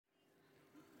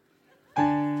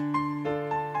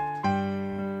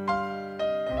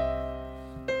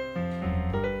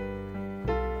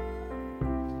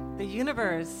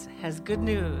universe has good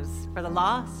news for the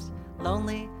lost,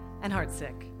 lonely, and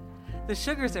heartsick. The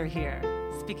Sugars are here,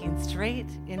 speaking straight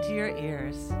into your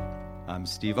ears. I'm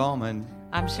Steve Allman.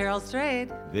 I'm Cheryl Strayed.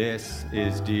 This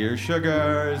is Dear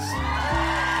Sugars.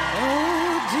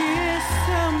 Oh, dear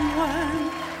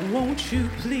someone, won't you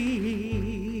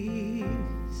please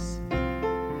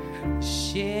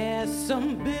share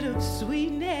some bit of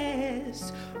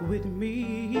sweetness with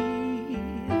me?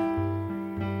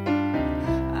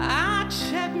 I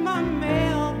check my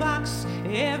mailbox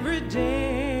every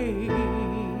day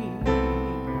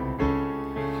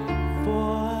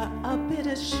for a bit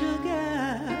of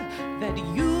sugar that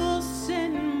you'll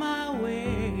send my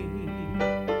way.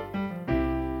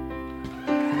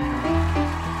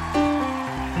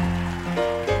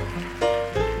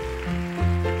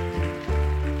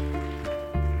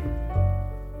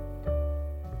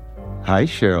 Hi,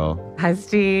 Cheryl. Hi,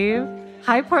 Steve.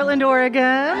 Hi, Portland,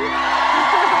 Oregon.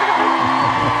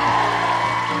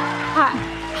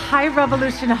 Hi,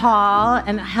 Revolution Hall,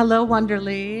 and hello,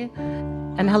 Wonderly,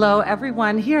 and hello,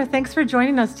 everyone here. Thanks for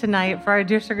joining us tonight for our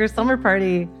Dear Sugar Summer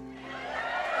Party.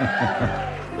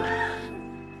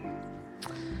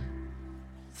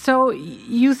 So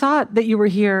you thought that you were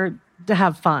here to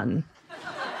have fun.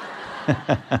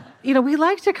 We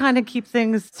like to kind of keep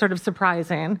things sort of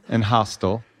surprising. And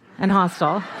hostile. And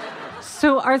hostile.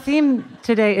 So our theme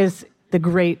today is the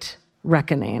Great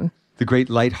Reckoning. The Great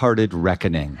Lighthearted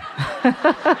Reckoning.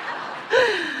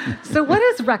 So what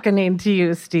is reckoning to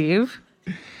you, Steve?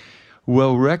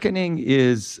 Well, reckoning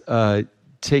is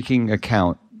taking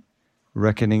account.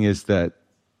 Reckoning is that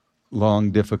long,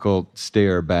 difficult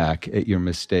stare back at your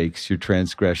mistakes, your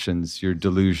transgressions, your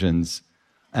delusions,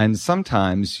 and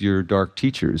sometimes your dark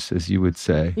teachers, as you would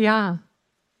say. Yeah.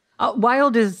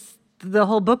 Wild is, the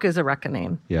whole book is a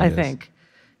reckoning, yeah, I think.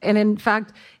 And in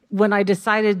fact, when I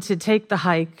decided to take the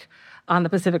hike on the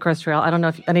Pacific Crest Trail, I don't know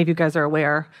if any of you guys are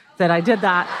aware that I did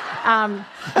that.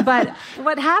 But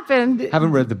what happened...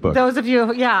 Haven't read the book. Those of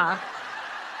you, yeah.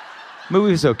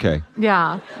 Movie's okay.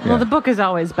 Yeah. Well, the book is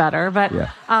always better. But,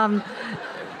 yeah.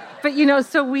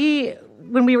 So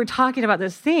when we were talking about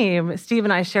this theme, Steve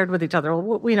and I shared with each other,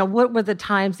 what were the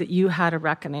times that you had a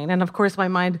reckoning? And of course, my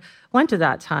mind went to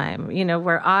that time,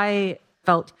 where I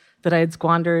felt that I had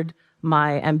squandered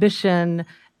my ambition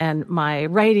and my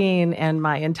writing and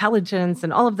my intelligence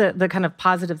and all of the kind of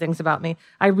positive things about me.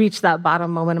 I reached that bottom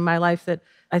moment in my life that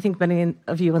I think many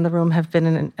of you in the room have been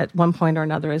in at one point or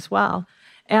another as well.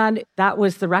 And that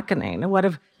was the reckoning. What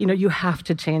if, you have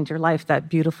to change your life, that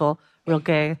beautiful, real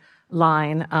gay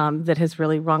line that has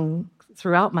really rung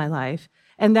throughout my life.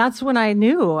 And that's when I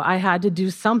knew I had to do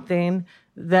something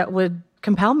that would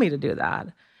compel me to do that.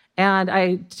 And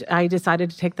I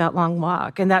decided to take that long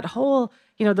walk. And that whole,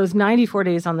 those 94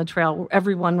 days on the trail,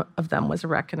 every one of them was a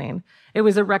reckoning. It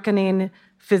was a reckoning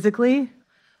physically,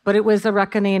 but it was a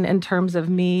reckoning in terms of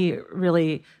me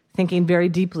really thinking very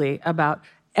deeply about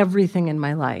everything in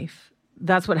my life.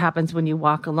 That's what happens when you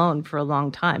walk alone for a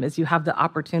long time, is you have the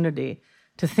opportunity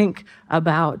to think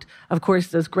about, of course,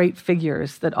 those great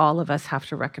figures that all of us have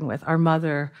to reckon with, our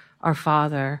mother, our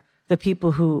father, the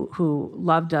people who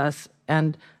loved us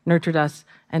and nurtured us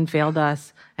and failed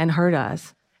us and hurt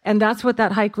us. And that's what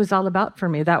that hike was all about for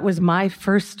me. That was my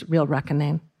first real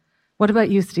reckoning. What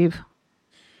about you, Steve?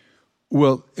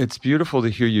 Well, it's beautiful to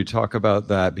hear you talk about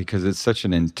that because it's such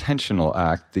an intentional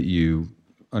act that you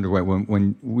underwent.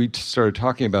 When we started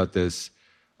talking about this,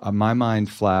 my mind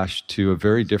flashed to a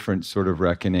very different sort of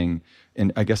reckoning,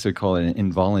 and I guess I'd call it an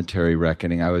involuntary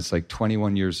reckoning. I was like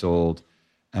 21 years old,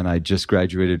 and I just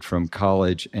graduated from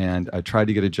college, and I tried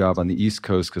to get a job on the East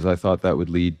Coast because I thought that would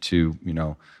lead to,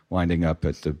 winding up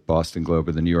at the Boston Globe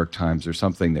or the New York Times or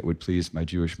something that would please my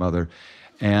Jewish mother.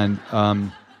 And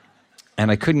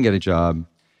I couldn't get a job.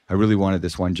 I really wanted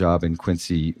this one job in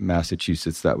Quincy,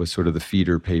 Massachusetts. That was sort of the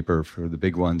feeder paper for the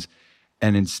big ones.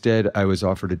 And instead, I was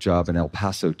offered a job in El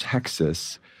Paso,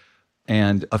 Texas.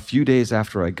 And a few days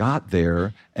after I got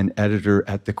there, an editor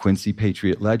at the Quincy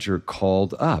Patriot Ledger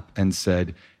called up and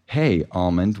said, "Hey,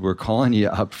 Almond, we're calling you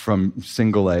up from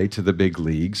single A to the big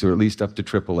leagues, or at least up to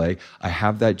triple A. I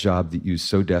have that job that you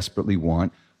so desperately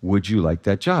want. Would you like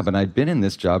that job?" And I'd been in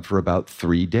this job for about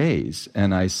 3 days.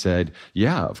 And I said,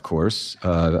 yeah, of course.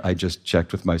 I just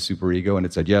checked with my superego, and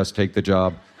it said, yes, take the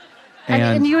job.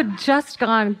 And you had just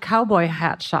gone cowboy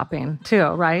hat shopping, too,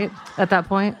 right? At that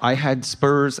point? I had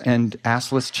spurs and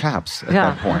assless chaps at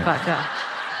that point.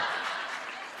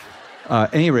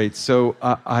 At any rate, so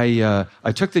I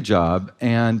took the job,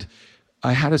 and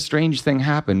I had a strange thing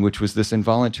happen, which was this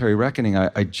involuntary reckoning.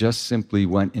 I just simply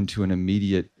went into an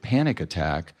immediate panic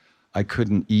attack. I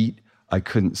couldn't eat. I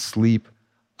couldn't sleep.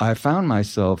 I found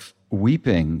myself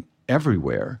weeping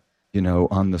everywhere.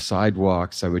 On the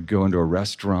sidewalks, I would go into a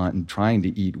restaurant and trying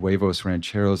to eat huevos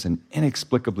rancheros and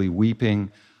inexplicably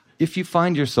weeping. If you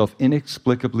find yourself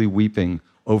inexplicably weeping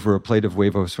over a plate of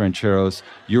huevos rancheros,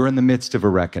 you're in the midst of a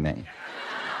reckoning.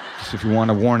 So if you want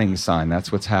a warning sign,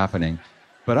 that's what's happening.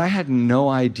 But I had no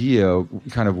idea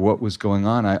kind of what was going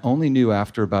on. I only knew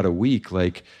after about a week,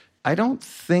 I don't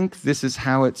think this is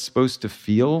how it's supposed to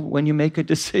feel when you make a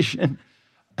decision.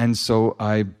 And so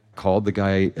I called the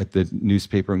guy at the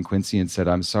newspaper in Quincy and said,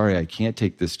 I'm sorry, I can't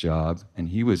take this job. And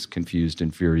he was confused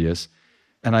and furious.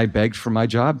 And I begged for my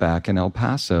job back in El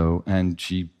Paso, and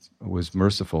she was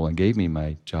merciful and gave me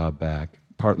my job back,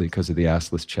 partly because of the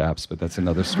assless chaps, but that's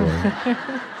another story.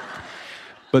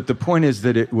 But the point is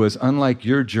that it was, unlike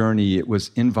your journey, it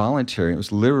was involuntary. It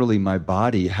was literally my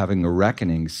body having a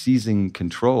reckoning, seizing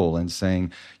control and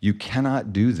saying, you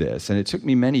cannot do this. And it took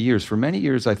me many years. For many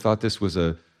years, I thought this was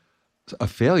a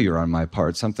failure on my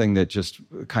part, something that just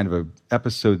kind of an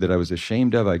episode that I was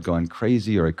ashamed of. I'd gone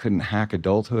crazy, or I couldn't hack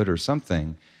adulthood or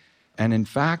something. And in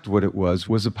fact, what it was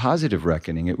a positive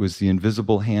reckoning. It was the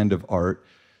invisible hand of art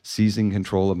seizing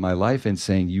control of my life and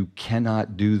saying, you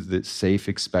cannot do the safe,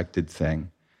 expected thing.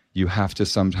 You have to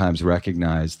sometimes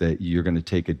recognize that you're going to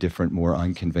take a different, more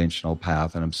unconventional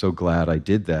path. And I'm so glad I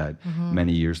did that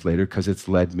many years later, because it's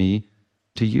led me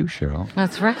to you, Cheryl.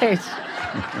 That's right.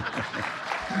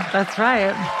 That's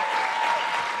right.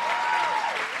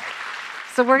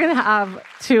 So we're going to have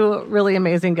two really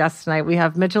amazing guests tonight. We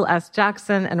have Mitchell S.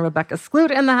 Jackson and Rebecca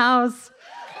Skloot in the house.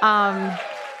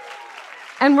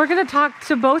 And we're going to talk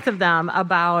to both of them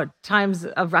about times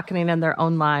of reckoning in their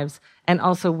own lives. And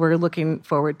also, we're looking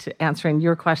forward to answering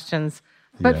your questions.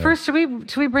 But first, should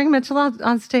we bring Mitchell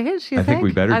on stage, I think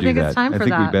we better do that. I think it's time for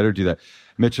that. I think we better do that.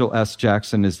 Mitchell S.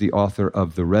 Jackson is the author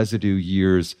of The Residue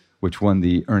Years, which won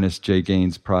the Ernest J.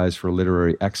 Gaines Prize for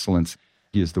Literary Excellence.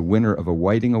 He is the winner of a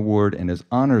Whiting Award, and his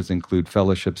honors include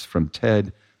fellowships from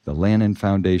TED, the Lannan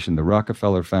Foundation, the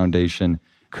Rockefeller Foundation.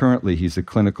 Currently, he's a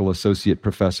clinical associate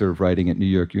professor of writing at New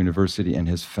York University, and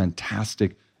his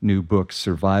fantastic new book,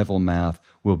 Survival Math,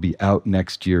 will be out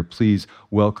next year. Please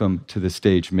welcome to the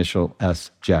stage Mitchell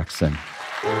S. Jackson.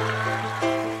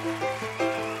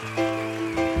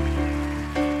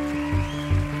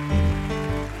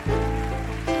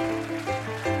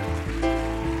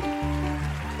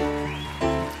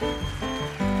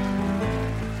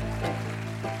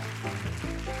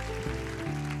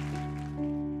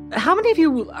 How many of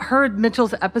you heard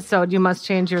Mitchell's episode, You Must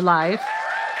Change Your Life,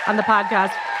 on the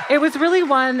podcast? It was really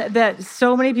one that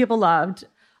so many people loved.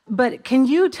 But can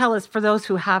you tell us, for those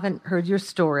who haven't heard your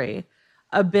story,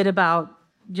 a bit about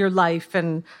your life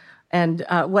and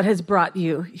what has brought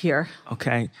you here?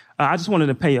 Okay. I just wanted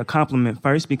to pay you a compliment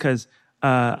first, because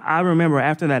I remember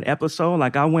after that episode,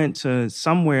 I went to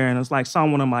somewhere and it was saw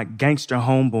one of my gangster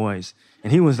homeboys.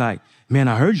 And he was like, man,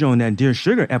 I heard you on that Dear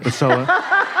Sugar episode.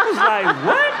 I was like,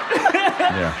 what?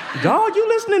 Yeah. Dog, you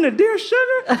listening to Dear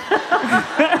Sugar?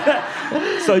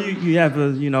 So you have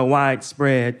a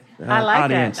widespread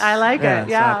audience. I like it.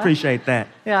 Yeah. So I appreciate that.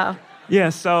 Yeah. Yeah,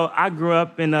 so I grew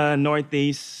up in the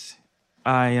Northeast.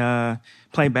 I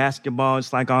played basketball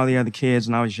just like all the other kids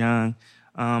when I was young.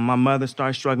 My mother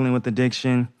started struggling with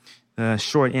addiction. The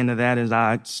short end of that is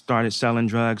I started selling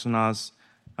drugs when I was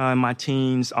in my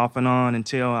teens, off and on,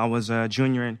 until I was a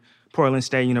junior in Portland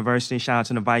State University. Shout out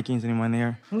to the Vikings. Anyone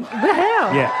there? The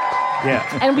hell?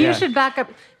 Yeah. And you should back up.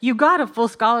 You got a full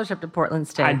scholarship to Portland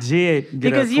State. I did get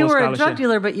because a full you were scholarship. a drug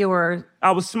dealer, but you were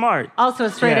I was smart. Also a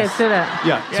straight-A student.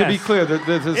 Yeah, to be clear,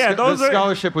 the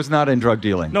scholarship was not in drug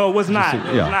dealing. No, it was not.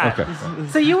 Okay.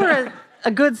 So you were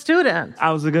a good student.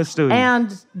 I was a good student.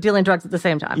 And dealing drugs at the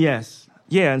same time. Yes.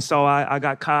 Yeah, and so I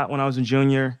got caught when I was a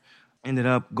junior. Ended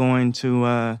up going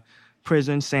to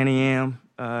prison, Santa Am,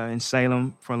 in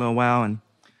Salem for a little while,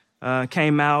 and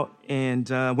came out and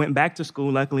went back to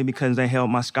school, luckily, because they held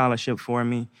my scholarship for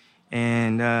me.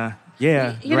 And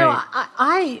you know,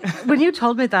 I when you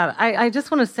told me that, I just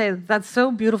want to say that's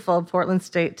so beautiful of Portland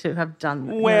State to have done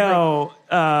that. Well,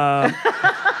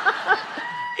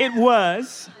 it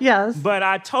was. Yes. But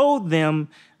I told them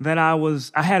that I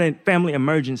had a family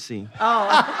emergency. Oh.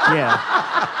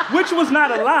 Yeah. Which was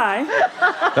not a lie.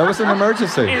 That was an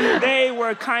emergency. And they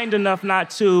were kind enough not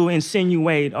to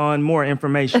insinuate on more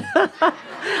information.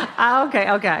 Okay.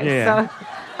 Yeah. So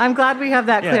I'm glad we have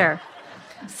that clear.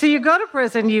 So you go to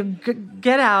prison, you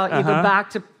get out, you go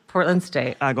back to Portland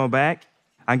State. I go back.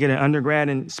 I get an undergrad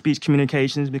in speech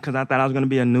communications because I thought I was going to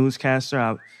be a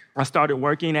newscaster. I started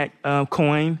working at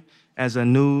Coin as a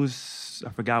I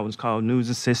forgot what it's called, news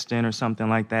assistant or something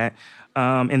like that.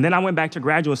 And then I went back to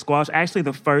graduate school. I was actually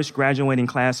the first graduating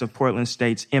class of Portland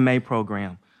State's MA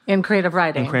program. In creative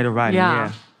writing. In creative writing,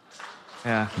 yeah.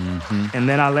 Mm-hmm. And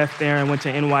then I left there and went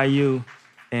to NYU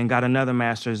and got another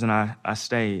master's, and I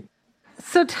stayed.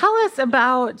 So tell us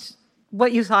about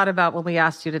what you thought about when we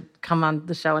asked you to come on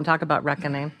the show and talk about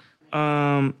reckoning.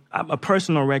 A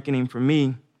personal reckoning for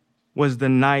me was the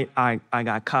night I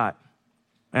got caught.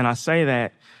 And I say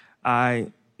that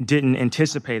I didn't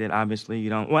anticipate it, obviously.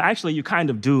 You kind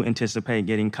of do anticipate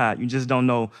getting caught. You just don't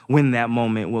know when that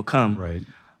moment will come. Right.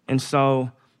 And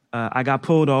so I got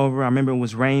pulled over. I remember it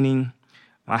was raining.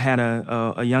 I had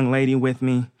a young lady with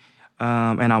me,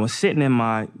 and I was sitting in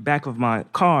my back of my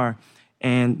car.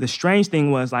 And the strange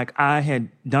thing was, like, I had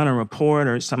done a report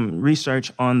or some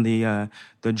research on the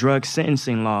drug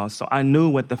sentencing laws. So I knew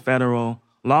what the federal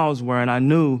laws were, and I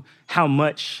knew how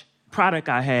much product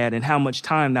I had and how much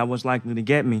time that was likely to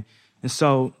get me. And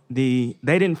so they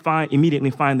didn't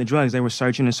immediately find the drugs. They were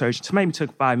searching and searching. So maybe it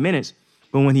took 5 minutes.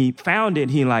 But when he found it,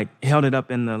 he held it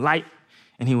up in the light,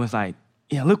 and he was like,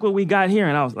 yeah, look what we got here.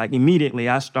 And I was like, immediately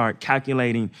I start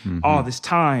calculating all this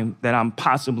time that I'm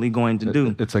possibly going to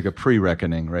do. It's like a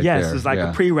pre-reckoning right there. Yes, it's like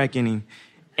a pre-reckoning.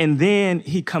 And then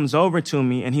he comes over to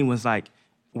me and he was like,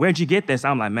 where'd you get this?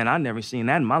 I'm like, man, I've never seen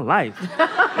that in my life.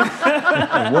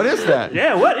 What is that?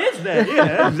 Yeah, what is that? Yeah,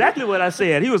 that's exactly what I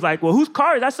said. He was like, well, whose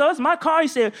car is that? So it's my car. He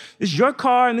said, it's your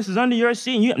car and this is under your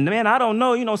seat. And man, I don't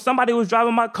know. Somebody was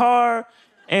driving my car.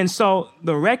 And so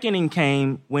the reckoning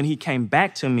came when he came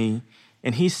back to me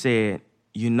and he said,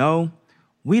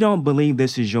 we don't believe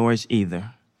this is yours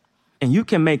either. And you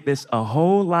can make this a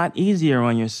whole lot easier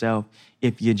on yourself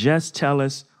if you just tell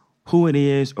us who it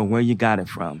is or where you got it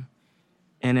from.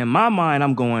 And in my mind,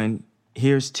 I'm going,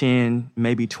 here's 10,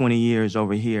 maybe 20 years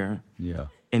over here. Yeah.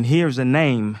 And here's a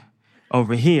name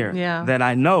over here that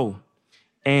I know.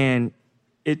 And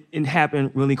it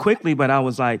happened really quickly, but I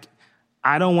was like,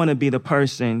 I don't want to be the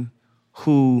person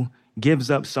who gives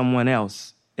up someone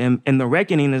else. And the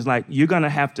reckoning is like, you're going to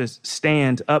have to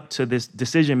stand up to this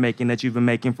decision-making that you've been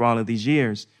making for all of these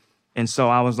years. And so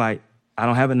I was like, I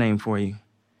don't have a name for you.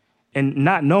 And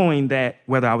not knowing that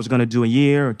whether I was going to do a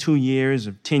year or 2 years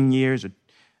or 10 years,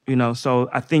 so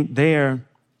I think the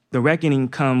reckoning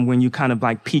come when you kind of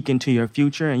like peek into your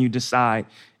future and you decide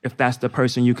if that's the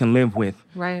person you can live with.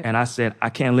 Right. And I said,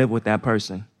 I can't live with that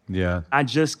person. Yeah. I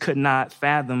just could not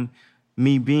fathom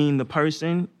me being the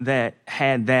person that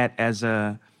had that as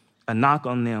a knock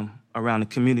on them around the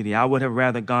community. I would have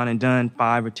rather gone and done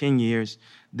 5 or 10 years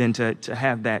than to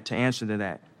have that, to answer to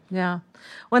that. Yeah.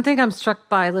 One thing I'm struck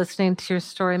by listening to your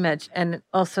story, Mitch, and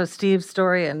also Steve's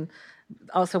story, and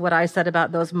also what I said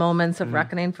about those moments of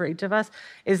reckoning for each of us,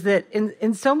 is that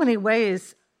in so many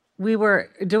ways, we were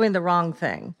doing the wrong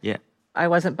thing. Yeah. I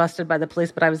wasn't busted by the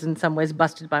police, but I was in some ways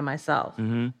busted by myself.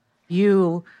 Mm-hmm.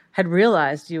 You had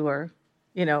realized you were,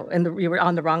 you were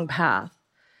on the wrong path.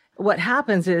 What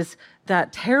happens is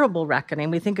that terrible reckoning,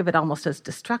 we think of it almost as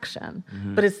destruction,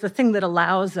 but it's the thing that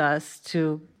allows us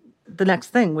to the next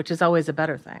thing, which is always a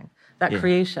better thing, that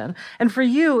creation. And for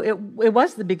you, it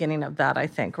was the beginning of that, I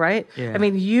think, right? Yeah. I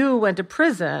mean, you went to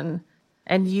prison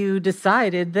and you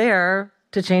decided there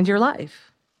to change your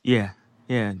life. Yeah,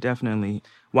 definitely.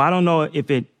 Well, I don't know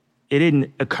if it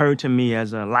didn't occur to me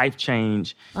as a life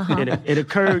change. It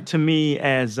occurred to me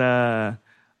as an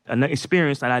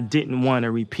experience that I didn't want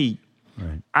to repeat.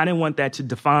 Right. I didn't want that to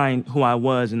define who I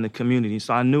was in the community,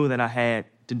 so I knew that I had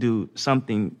to do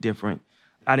something different.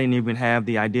 I didn't even have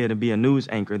the idea to be a news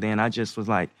anchor then. I just was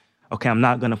like, okay, I'm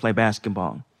not going to play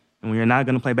basketball. And when you're not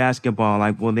going to play basketball,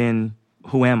 like, well, then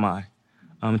who am I?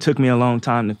 It took me a long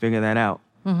time to figure that out.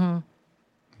 Mm-hmm.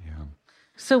 Yeah.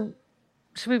 So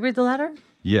should we read the letter?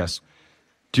 Yes.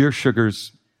 Dear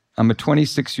Sugars, I'm a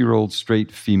 26-year-old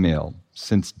straight female.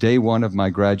 Since day one of my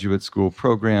graduate school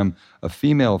program, a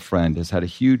female friend has had a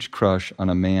huge crush on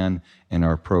a man in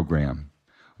our program.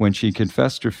 When she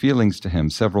confessed her feelings to him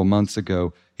several months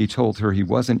ago, he told her he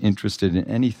wasn't interested in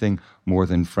anything more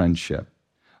than friendship.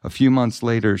 A few months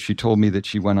later, she told me that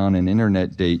she went on an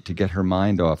internet date to get her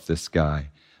mind off this guy.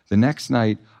 The next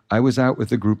night, I was out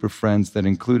with a group of friends that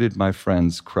included my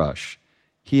friend's crush.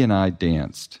 He and I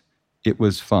danced. It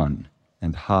was fun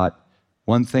and hot.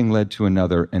 One thing led to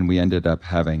another, and we ended up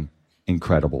having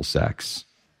incredible sex.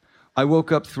 I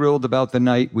woke up thrilled about the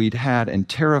night we'd had and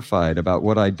terrified about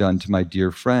what I'd done to my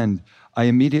dear friend. I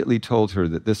immediately told her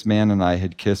that this man and I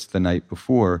had kissed the night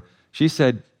before. She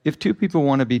said, if two people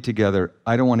want to be together,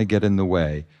 I don't want to get in the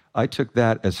way. I took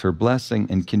that as her blessing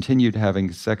and continued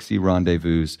having sexy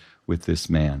rendezvous with this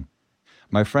man.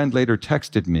 My friend later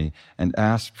texted me and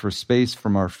asked for space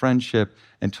from our friendship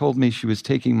and told me she was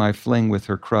taking my fling with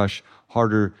her crush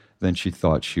harder than she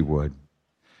thought she would.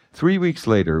 3 weeks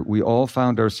later, we all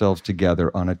found ourselves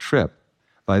together on a trip.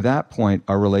 By that point,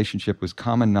 our relationship was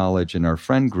common knowledge in our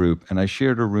friend group, and I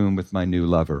shared a room with my new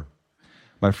lover.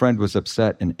 My friend was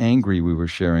upset and angry we were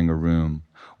sharing a room.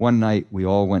 One night, we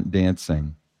all went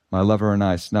dancing. My lover and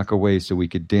I snuck away so we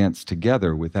could dance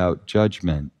together without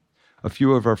judgment. A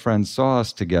few of our friends saw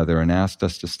us together and asked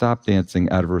us to stop dancing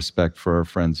out of respect for our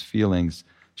friend's feelings.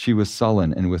 She was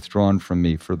sullen and withdrawn from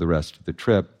me for the rest of the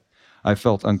trip. I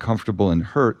felt uncomfortable and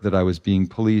hurt that I was being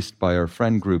policed by our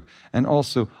friend group and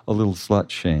also a little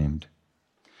slut-shamed.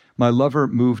 My lover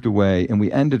moved away and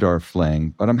we ended our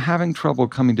fling, but I'm having trouble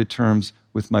coming to terms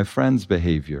with my friend's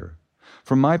behavior.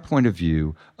 From my point of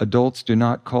view, adults do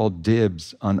not call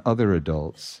dibs on other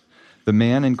adults. The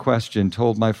man in question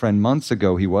told my friend months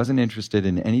ago he wasn't interested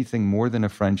in anything more than a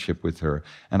friendship with her,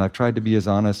 and I've tried to be as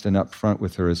honest and upfront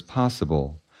with her as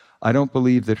possible. I don't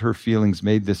believe that her feelings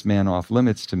made this man off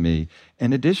limits to me.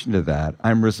 In addition to that,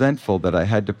 I'm resentful that I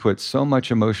had to put so much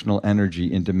emotional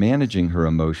energy into managing her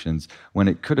emotions when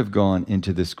it could have gone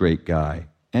into this great guy.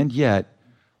 And yet,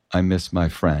 I miss my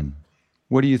friend.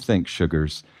 What do you think,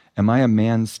 Sugars? Am I a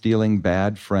man-stealing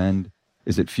bad friend?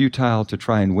 Is it futile to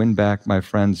try and win back my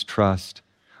friend's trust?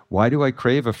 Why do I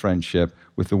crave a friendship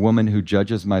with a woman who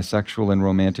judges my sexual and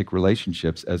romantic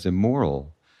relationships as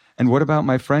immoral? And what about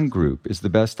my friend group? Is the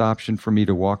best option for me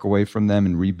to walk away from them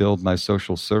and rebuild my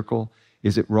social circle?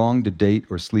 Is it wrong to date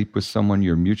or sleep with someone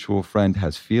your mutual friend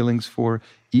has feelings for,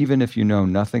 even if you know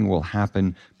nothing will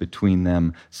happen between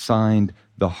them? Signed,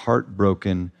 the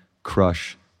heartbroken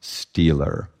crush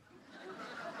stealer.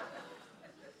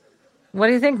 What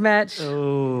do you think, Mitch?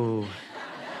 Oh.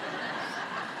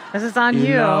 This is on you.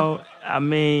 You know, I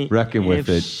mean, reckon with if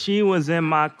it. she was in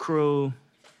my crew,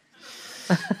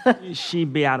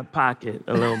 she'd be out of pocket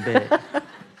a little bit.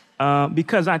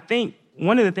 Because I think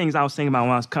one of the things I was thinking about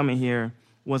when I was coming here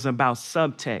was about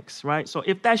subtext, right? So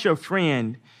if that's your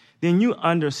friend, then you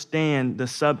understand the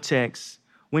subtext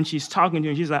when she's talking to you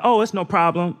and she's like, oh, it's no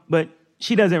problem, but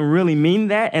she doesn't really mean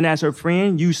that. And as her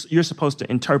friend, you're supposed to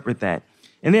interpret that.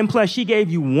 And then plus she gave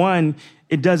you one,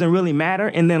 it doesn't really matter,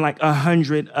 and then like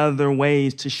 100 other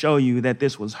ways to show you that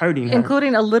this was hurting her.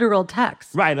 Including a literal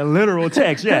text. Right, a literal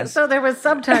text, yes. So there was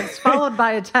subtext followed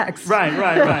by a text.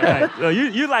 Right. So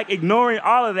you're like ignoring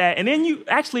all of that, and then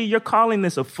you're calling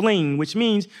this a fling, which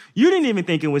means you didn't even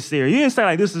think it was serious. You didn't say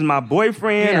like, this is my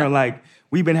boyfriend, or like,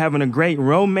 we've been having a great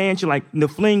romance. You're like, the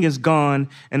fling is gone,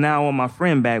 and now I want my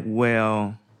friend back.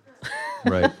 Well,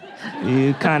 right.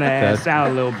 You kind of ass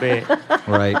out a little bit.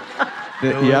 Right.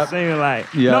 Yep.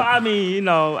 No, I mean,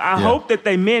 I hope that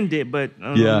they mend it, but I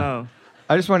don't know.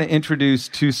 I just want to introduce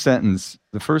two sentences.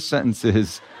 The first sentence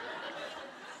is,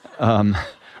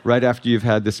 right after you've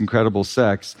had this incredible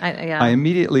sex, I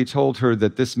immediately told her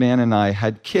that this man and I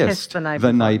had kissed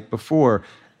the night before.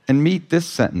 And meet this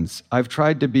sentence. I've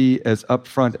tried to be as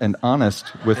upfront and honest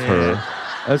with her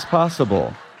as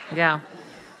possible. Yeah.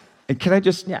 And can I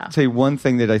just say one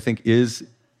thing that I think is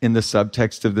in the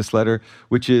subtext of this letter,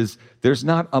 which is there's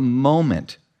not a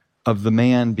moment of the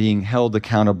man being held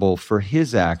accountable for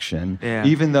his action,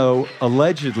 even though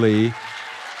allegedly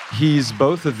he's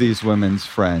both of these women's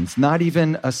friends. Not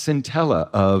even a scintilla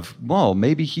of, well,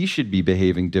 maybe he should be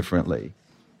behaving differently.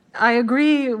 I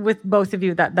agree with both of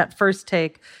you, that first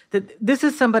take, that this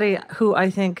is somebody who I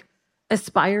think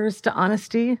aspires to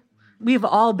honesty. We've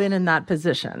all been in that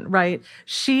position, right?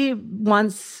 She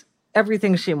wants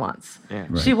everything she wants. Yeah.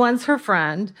 Right. She wants her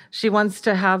friend. She wants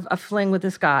to have a fling with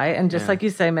this guy. And just like you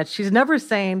say, Mitch, she's never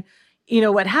saying,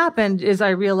 what happened is I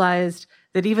realized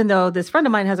that even though this friend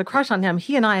of mine has a crush on him,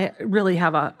 he and I really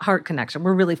have a heart connection.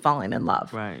 We're really falling in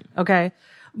love. Right. Okay?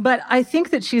 But I think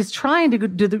that she's trying to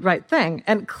do the right thing.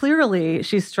 And clearly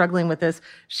she's struggling with this.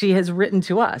 She has written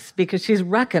to us because she's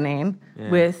reckoning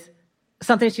with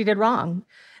something she did wrong.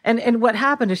 And what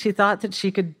happened is she thought that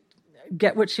she could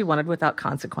get what she wanted without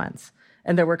consequence.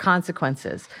 And there were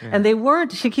consequences. Yeah. And they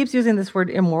weren't, she keeps using this word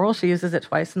immoral. She uses it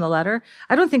twice in the letter.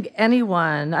 I don't think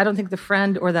the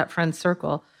friend or that friend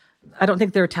circle, I don't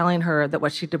think they're telling her that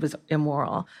what she did was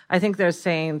immoral. I think they're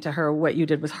saying to her, what you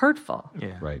did was hurtful.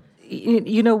 Yeah. Right.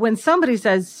 When somebody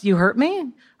says, you hurt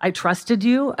me, I trusted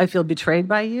you, I feel betrayed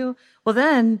by you, well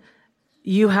then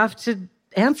you have to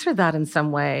answer that in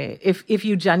some way if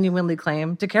you genuinely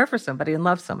claim to care for somebody and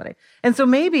love somebody. And so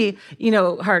maybe,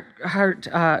 heart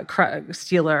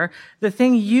stealer, the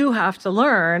thing you have to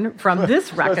learn from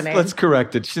this reckoning. Let's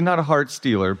correct it. She's not a heart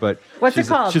stealer, but what's it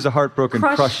called? She's a heartbroken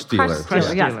crush stealer. Yes.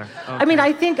 Okay. I mean,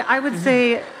 I think I would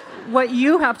say what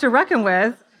you have to reckon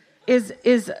with is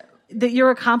that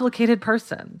you're a complicated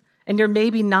person and you're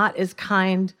maybe not as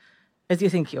kind as you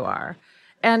think you are.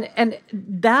 And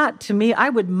that, to me, I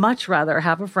would much rather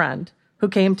have a friend who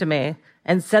came to me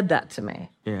and said that to me.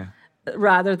 Yeah.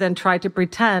 Rather than try to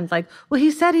pretend like, well,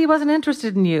 he said he wasn't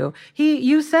interested in you.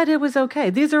 You said it was okay.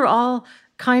 These are all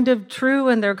kind of true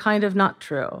and they're kind of not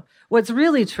true. What's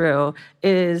really true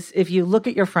is if you look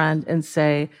at your friend and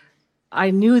say,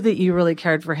 I knew that you really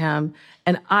cared for him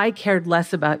and I cared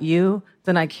less about you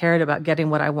than I cared about getting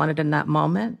what I wanted in that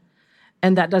moment.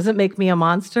 And that doesn't make me a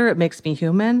monster. It makes me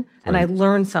human. And I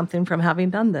learned something from having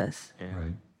done this. Yeah.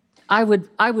 Right.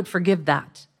 I would forgive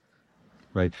that.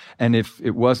 Right. And if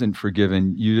it wasn't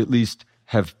forgiven, you'd at least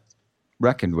have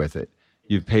reckoned with it.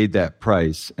 You've paid that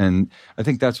price. And I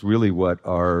think that's really what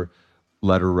our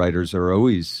letter writers are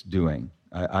always doing.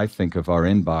 I think of our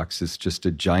inbox as just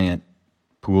a giant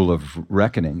pool of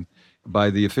reckoning. By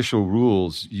the official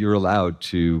rules, you're allowed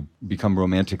to become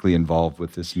romantically involved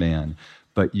with this man,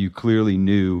 but you clearly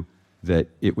knew that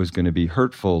it was going to be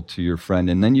hurtful to your friend.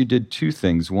 And then you did two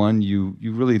things. One, you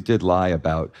really did lie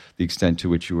about the extent to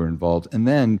which you were involved. And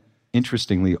then,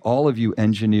 interestingly, all of you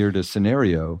engineered a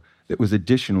scenario that was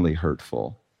additionally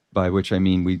hurtful, by which I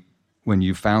mean when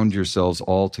you found yourselves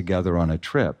all together on a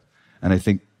trip. And I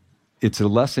think it's a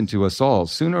lesson to us all.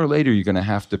 Sooner or later, you're going to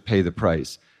have to pay the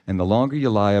price. And the longer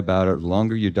you lie about it, the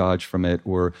longer you dodge from it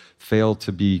or fail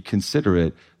to be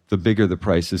considerate, the bigger the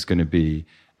price is going to be.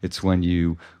 It's when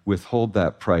you withhold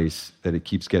that price that it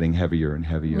keeps getting heavier and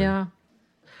heavier. Yeah.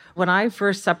 When I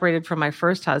first separated from my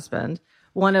first husband,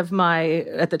 one of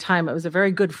at the time, it was a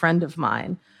very good friend of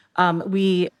mine.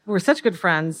 We were such good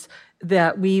friends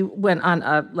that we went on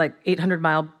a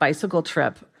 800-mile bicycle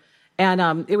trip.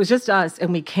 And it was just us,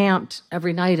 and we camped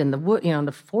every night in the wood, in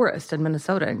the forest in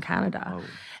Minnesota and Canada. Oh.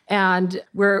 And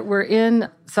we're in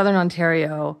Southern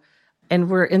Ontario, and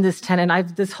we're in this tent,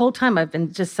 and this whole time I've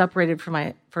been just separated from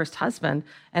my first husband,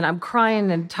 and I'm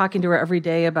crying and talking to her every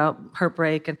day about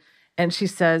heartbreak, and she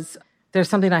says, there's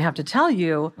something I have to tell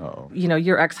you. Oh.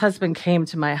 Your ex-husband came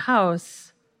to my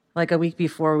house like a week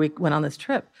before we went on this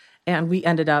trip, and we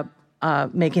ended up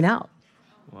making out.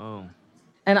 Whoa.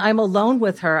 And I'm alone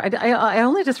with her. I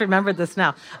only just remembered this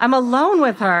now. I'm alone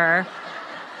with her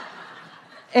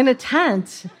in a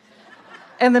tent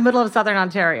in the middle of Southern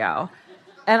Ontario.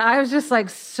 And I was just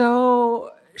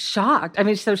so shocked. I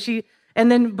mean,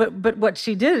 but what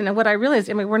she did, and what I realized,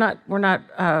 I mean, we're not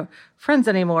friends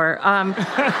anymore.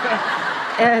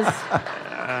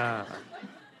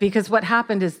 Because what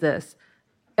happened is this: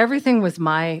 everything was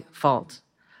my fault.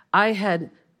 I had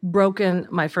broken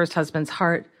my first husband's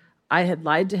heart. I had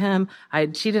lied to him. I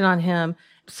had cheated on him.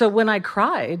 So when I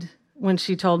cried, when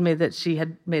she told me that she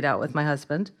had made out with my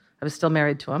husband, I was still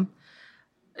married to him,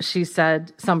 she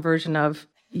said some version of,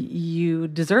 you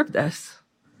deserve this.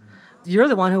 You're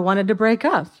the one who wanted to break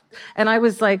up. And I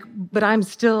was like, but I'm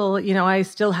still, I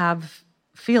still have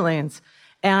feelings.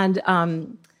 And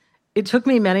it took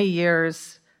me many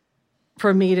years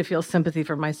for me to feel sympathy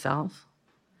for myself.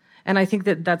 And I think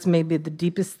that that's maybe the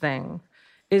deepest thing,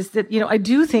 is that, I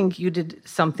do think you did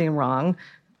something wrong.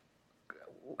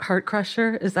 Heart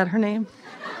Crusher, is that her name?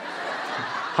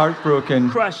 Heartbroken.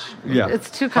 Crush. Yeah.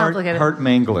 It's too complicated. Heart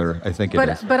Mangler, I think it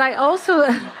is. But I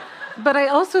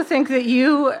also think that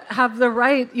you have the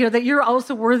right, that you're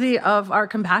also worthy of our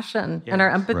compassion and our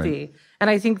empathy. Right. And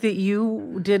I think that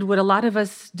you did what a lot of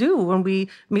us do when we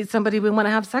meet somebody we want to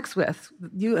have sex with.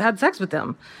 You had sex with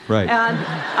them. Right. And,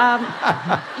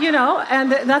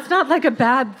 and that's not like a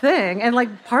bad thing. And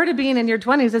part of being in your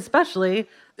 20s especially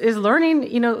is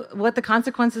learning, what the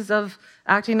consequences of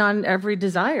acting on every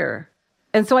desire.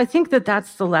 And so I think that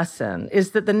that's the lesson,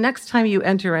 is that the next time you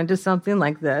enter into something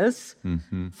like this,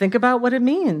 think about what it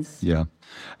means. Yeah.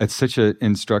 It's such an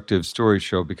instructive story,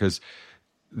 show, because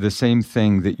the same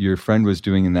thing that your friend was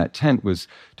doing in that tent was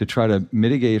to try to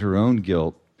mitigate her own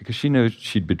guilt, because she knows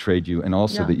she'd betrayed you, and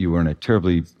also that you were in a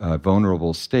terribly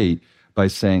vulnerable state, by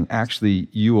saying, actually,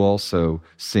 you also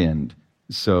sinned.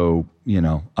 So,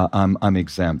 I'm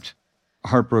exempt.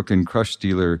 Heartbroken crush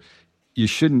dealer, you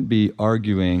shouldn't be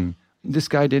arguing, this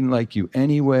guy didn't like you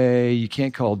anyway. You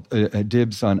can't call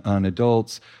dibs on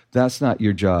adults. That's not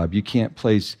your job. You can't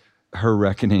place her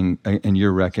reckoning and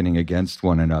your reckoning against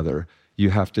one another.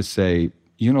 You have to say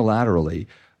unilaterally,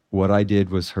 what I did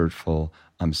was hurtful.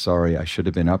 I'm sorry. I should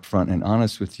have been upfront and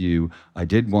honest with you. I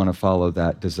did want to follow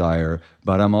that desire,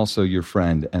 but I'm also your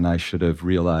friend, and I should have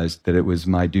realized that it was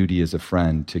my duty as a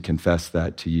friend to confess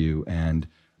that to you and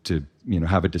to,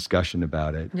 have a discussion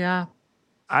about it. Yeah.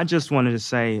 I just wanted to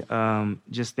say,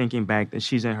 just thinking back, that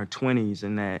she's in her 20s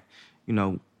and that,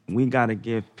 we got to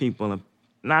give people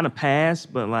not a pass,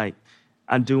 but like,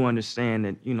 I do understand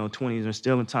that, 20s are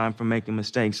still a time for making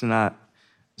mistakes.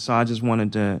 So I just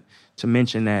wanted to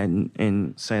mention that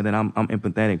and say that I'm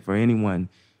empathetic for anyone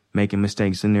making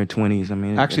mistakes in their 20s. I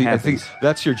mean, actually, I think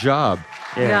that's your job.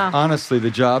 Yeah. Honestly, the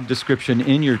job description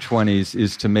in your 20s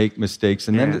is to make mistakes.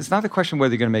 And then it's not the question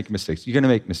whether you're going to make mistakes. You're going to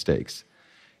make mistakes.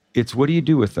 It's what do you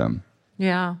do with them?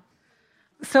 Yeah.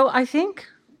 So I think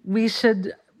we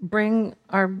should bring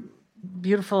our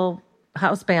beautiful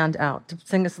house band out to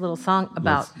sing us a little song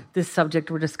about this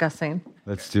subject we're discussing.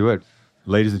 Let's do it.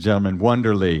 Ladies and gentlemen,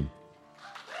 Wonderly.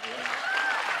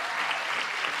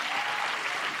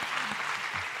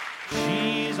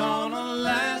 She's on a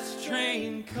last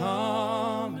train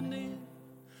coming in.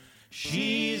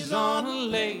 She's on a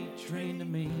late train to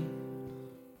me.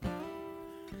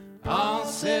 I'll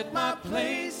set my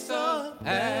place up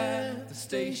at the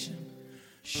station.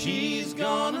 She's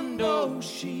gonna know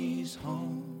she's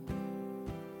home.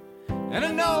 And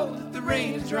I know that the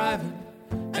rain is driving,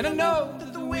 and I know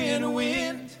that the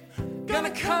wind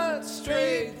gonna cut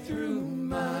straight through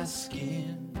my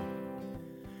skin.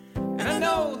 And I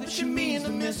know that she means to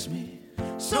miss me,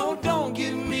 so don't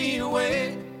give me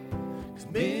away. 'Cause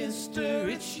mister,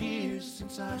 it's years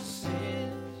since I've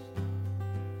said,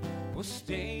 well,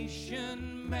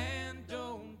 station man,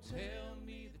 don't tell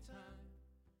me the time.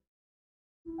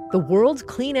 The world's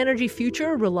clean energy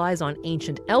future relies on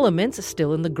ancient elements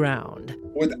still in the ground.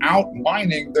 Without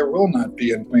mining, there will not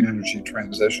be a clean energy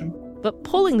transition. But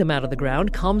pulling them out of the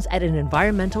ground comes at an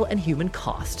environmental and human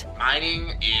cost.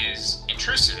 Mining is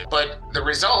intrusive, but the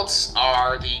results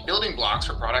are the building blocks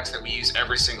for products that we use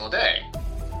every single day.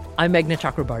 I'm Meghna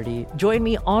Chakrabarty. Join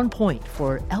me on Point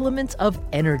for Elements of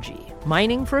Energy,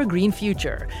 Mining for a Green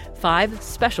Future. 5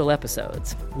 special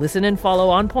episodes. Listen and follow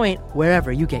On Point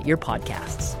wherever you get your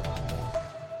podcasts.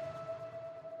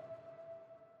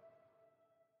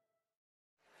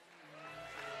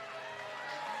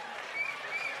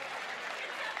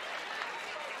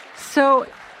 So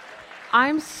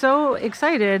I'm so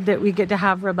excited that we get to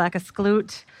have Rebecca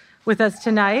Skloot with us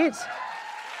tonight.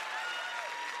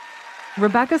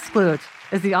 Rebecca Skloot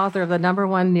is the author of the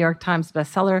 #1 New York Times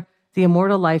bestseller, The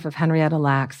Immortal Life of Henrietta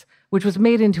Lacks, which was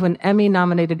made into an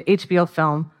Emmy-nominated HBO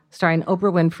film starring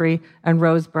Oprah Winfrey and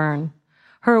Rose Byrne.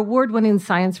 Her award-winning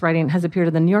science writing has appeared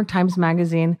in the New York Times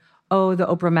Magazine, Oh, the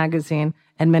Oprah Magazine,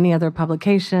 and many other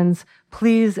publications.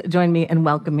 Please join me in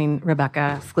welcoming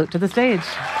Rebecca Skloot to the stage.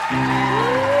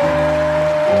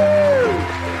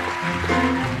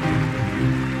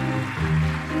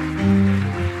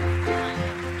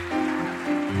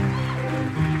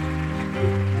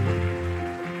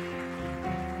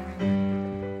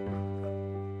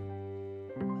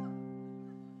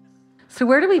 So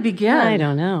where do we begin? I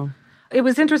don't know. It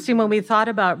was interesting when we thought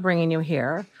about bringing you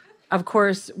here. Of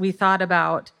course, we thought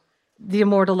about The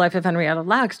Immortal Life of Henrietta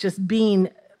Lacks just being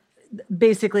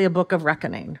basically a book of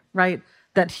reckoning, right?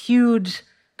 That huge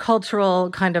cultural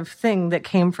kind of thing that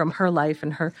came from her life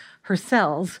and her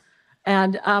cells.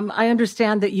 And I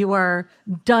understand that you are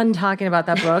done talking about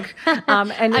that book.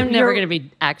 And I'm never going to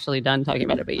be actually done talking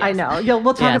about it, but yes. I know.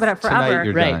 We'll talk about it forever. Tonight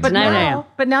you're done.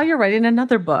 But now you're writing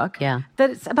another book. Yeah.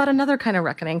 That's about another kind of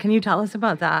reckoning. Can you tell us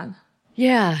about that?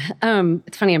 Yeah.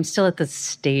 It's funny. I'm still at the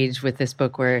stage with this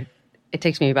book where it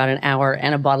takes me about an hour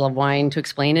and a bottle of wine to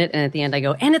explain it. And at the end I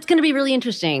go, and it's going to be really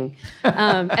interesting.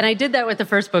 And I did that with the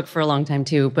first book for a long time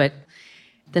too. But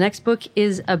the next book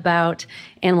is about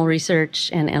animal research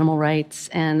and animal rights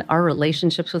and our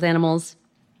relationships with animals,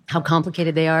 how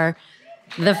complicated they are.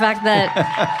 The fact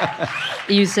that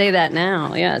you say that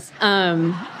now, yes.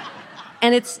 And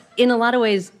it's, in a lot of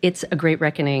ways, it's a great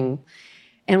reckoning.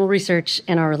 Animal research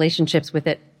and our relationships with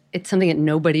it, it's something that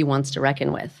nobody wants to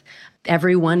reckon with.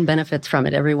 Everyone benefits from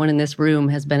it. Everyone in this room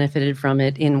has benefited from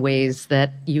it in ways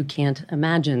that you can't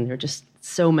imagine. There are just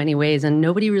so many ways, and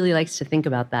nobody really likes to think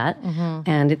about that. Mm-hmm.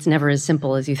 And it's never as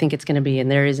simple as you think it's going to be.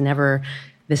 And there is never,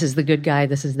 this is the good guy,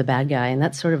 this is the bad guy. And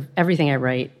that's sort of everything I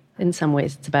write. In some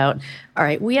ways, it's about, all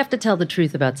right, we have to tell the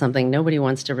truth about something nobody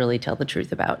wants to really tell the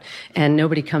truth about. And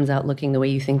nobody comes out looking the way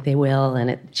you think they will, and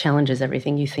it challenges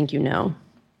everything you think you know.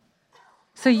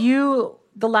 So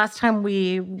the last time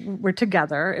we were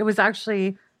together, it was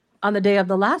actually on the day of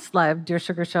the last live Dear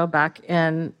Sugar show back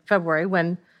in February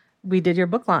when we did your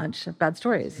book launch of Bad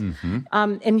Stories.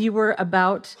 Mm-hmm. And you were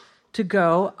about to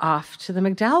go off to the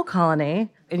MacDowell colony,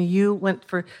 and you went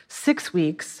for 6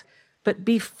 weeks. But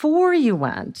before you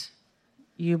went,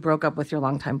 you broke up with your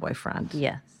longtime boyfriend.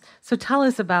 Yes. So tell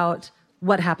us about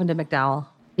what happened to MacDowell.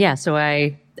 Yeah, so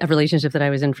a relationship that I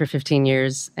was in for 15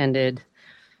 years ended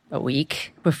a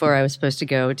week before I was supposed to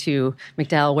go to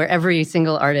MacDowell, where every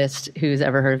single artist who's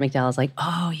ever heard of MacDowell is like,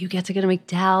 oh, you get to go to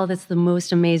MacDowell. That's the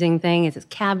most amazing thing. It's this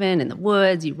cabin in the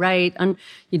woods. You write,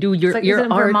 you do your is it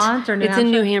in art. Vermont or New It's Hampshire?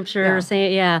 in New Hampshire.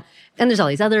 Yeah. And there's all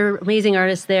these other amazing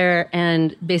artists there.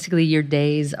 And basically your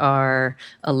days are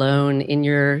alone in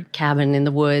your cabin in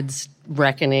the woods,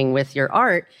 reckoning with your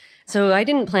art. So I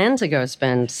didn't plan to go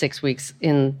spend 6 weeks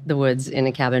in the woods in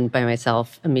a cabin by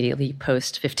myself immediately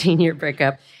post 15-year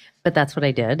breakup. But that's what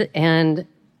I did. And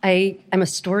I'm a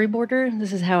storyboarder.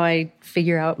 This is how I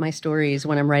figure out my stories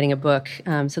when I'm writing a book.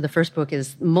 So the first book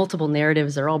is multiple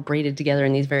narratives. They're all braided together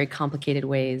in these very complicated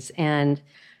ways. And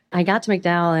I got to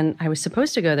MacDowell, and I was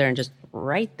supposed to go there and just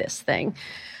write this thing.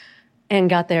 And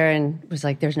got there and was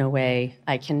like, there's no way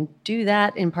I can do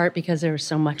that, in part because there was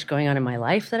so much going on in my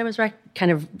life that I was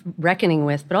kind of reckoning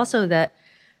with, but also that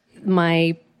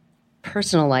my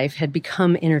personal life had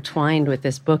become intertwined with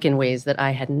this book in ways that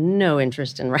I had no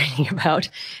interest in writing about,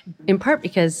 in part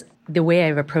because the way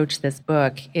I've approached this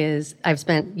book is I've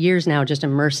spent years now just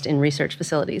immersed in research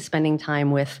facilities, spending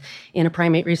time in a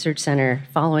primate research center,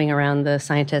 following around the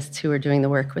scientists who are doing the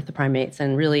work with the primates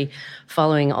and really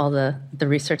following all the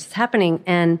research that's happening.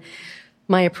 And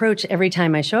my approach every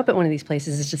time I show up at one of these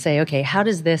places is to say, okay, how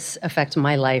does this affect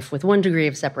my life with one degree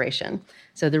of separation?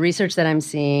 So the research that I'm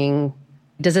seeing,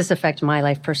 does this affect my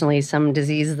life personally? Some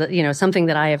disease that, something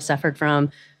that I have suffered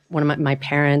from, one of my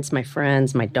parents, my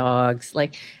friends, my dogs,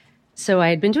 so I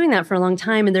had been doing that for a long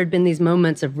time, and there'd been these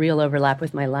moments of real overlap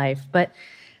with my life. But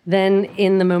then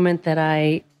in the moment that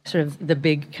the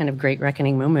big kind of great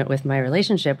reckoning moment with my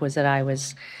relationship was that I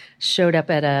showed up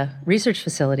at a research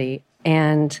facility,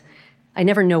 and I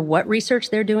never know what research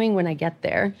they're doing when I get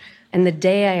there. And the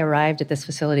day I arrived at this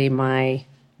facility, my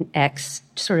ex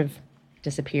sort of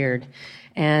disappeared.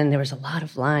 And there was a lot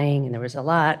of lying, and there was a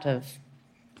lot of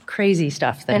crazy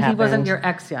stuff that happened. And he wasn't your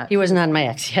ex yet? He was not my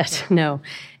ex yet, no.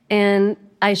 And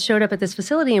I showed up at this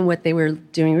facility, and what they were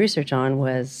doing research on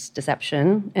was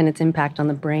deception and its impact on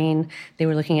the brain. They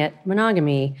were looking at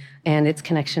monogamy and its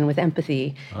connection with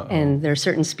empathy. And there are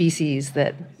certain species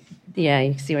that, you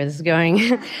can see where this is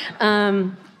going.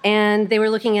 And they were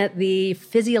looking at the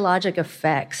physiologic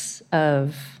effects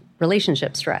of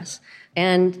relationship stress.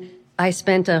 And I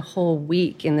spent a whole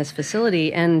week in this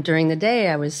facility, and during the day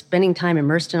I was spending time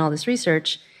immersed in all this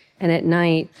research, and at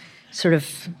night sort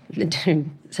of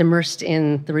immersed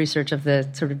in the research of the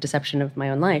sort of deception of my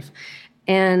own life.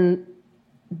 And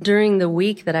during the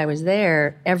week that I was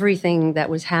there, everything that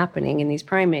was happening in these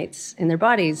primates, in their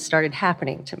bodies, started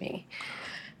happening to me.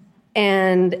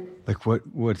 And like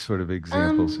what sort of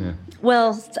examples?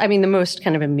 Well, I mean, the most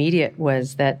kind of immediate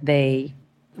was that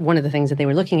one of the things that they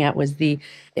were looking at was the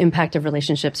impact of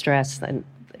relationship stress, and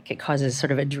it causes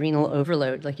sort of adrenal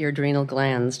overload, like your adrenal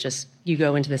glands you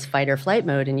go into this fight or flight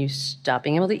mode and you stop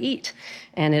being able to eat,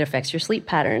 and it affects your sleep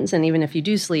patterns. And even if you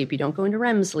do sleep, you don't go into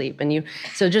REM sleep,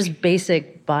 so just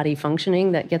basic body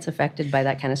functioning that gets affected by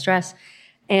that kind of stress.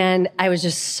 And I was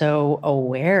just so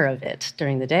aware of it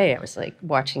during the day. I was like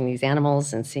watching these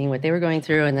animals and seeing what they were going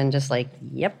through, and then just like,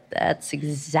 yep, that's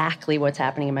exactly what's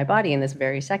happening in my body in this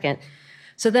very second.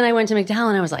 So then I went to MacDowell,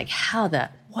 and I was like,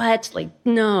 what? Like,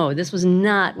 no, this was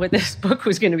not what this book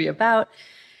was going to be about.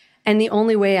 And the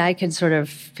only way I could sort of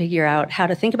figure out how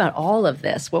to think about all of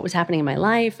this, what was happening in my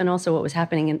life and also what was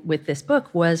happening with this book,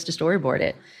 was to storyboard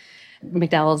it.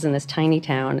 MacDowell's in this tiny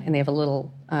town, and they have a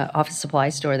little office supply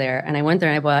store there. And I went there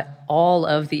and I bought all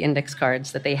of the index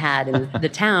cards that they had in the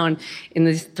town in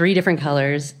these 3 different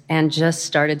colors, and just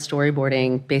started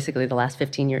storyboarding basically the last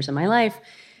 15 years of my life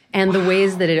and the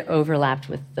ways that it overlapped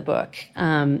with the book.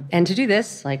 And to do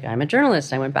this, like, I'm a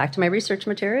journalist. I went back to my research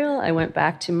material. I went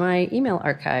back to my email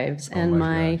archives and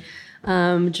my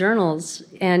journals.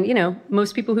 And,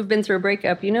 most people who've been through a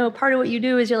breakup, part of what you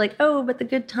do is you're like, oh, but the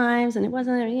good times, and it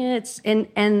wasn't there. Yeah,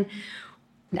 and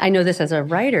I know this as a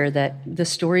writer, that the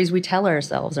stories we tell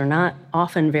ourselves are not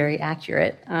often very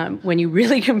accurate when you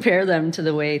really compare them to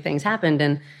the way things happened.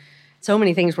 And so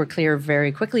many things were clear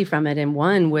very quickly from it. And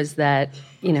one was that,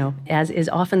 as is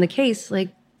often the case, like,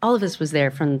 all of this was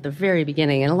there from the very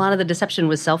beginning. And a lot of the deception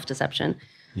was self-deception.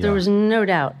 Yeah. There was no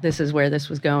doubt this is where this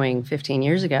was going 15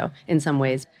 years ago in some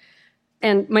ways.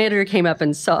 And my editor came up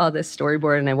and saw this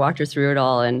storyboard, and I walked her through it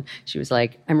all. And she was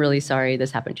like, I'm really sorry this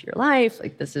happened to your life.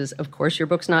 Like, this is, of course, your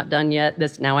book's not done yet.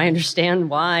 Now I understand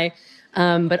why.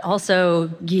 But also,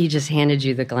 he just handed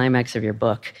you the climax of your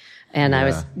book. And I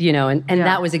was,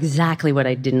 that was exactly what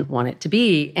I didn't want it to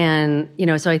be. And,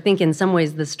 so I think in some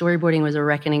ways the storyboarding was a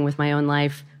reckoning with my own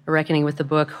life, a reckoning with the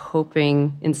book,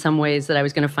 hoping in some ways that I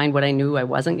was going to find what I knew I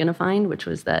wasn't going to find, which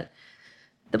was that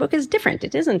the book is different.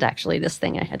 It isn't actually this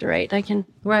thing I had to write. I can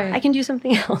do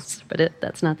something else, but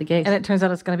that's not the case. And it turns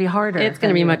out it's going to be harder. It's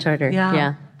going to be much harder.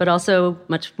 Yeah. But also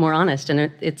much more honest.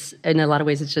 And it's in a lot of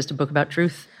ways, it's just a book about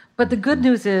truth. But the good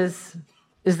news is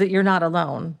that you're not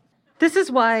alone. This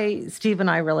is why Steve and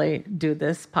I really do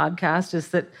this podcast, is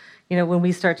that, when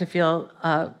we start to feel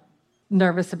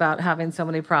nervous about having so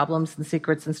many problems and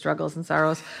secrets and struggles and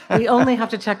sorrows, we only have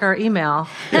to check our email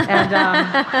and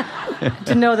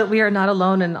to know that we are not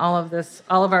alone in all of this,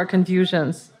 all of our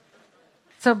confusions.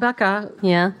 So, Becca.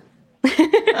 Yeah.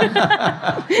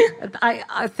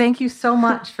 I thank you so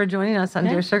much for joining us on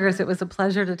Dear Sugars. It was a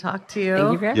pleasure to talk to you.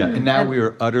 Thank you for having me. And now we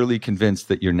are utterly convinced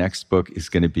that your next book is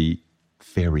going to be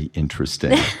very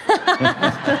interesting.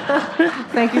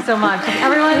 Thank you so much.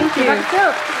 Everyone, thank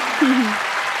you.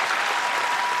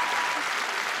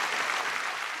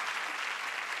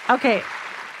 Okay,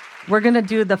 we're going to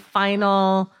do the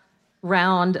final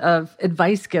round of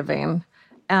advice giving.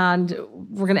 And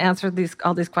we're going to answer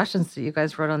all these questions that you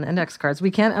guys wrote on the index cards.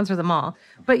 We can't answer them all.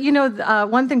 But,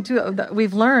 one thing, too, that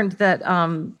we've learned that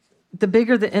the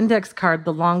bigger the index card,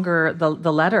 the longer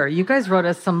the letter. You guys wrote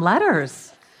us some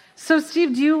letters. So,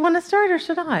 Steve, do you want to start or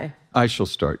should I? I shall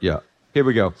start, yeah. Here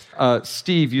we go.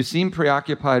 Steve, you seem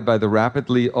preoccupied by the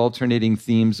rapidly alternating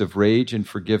themes of rage and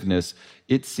forgiveness.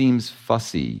 It seems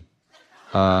fussy.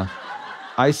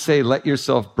 I say let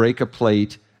yourself break a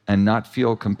plate and not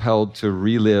feel compelled to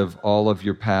relive all of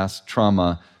your past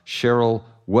trauma. Cheryl,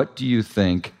 what do you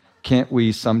think? Can't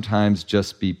we sometimes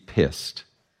just be pissed?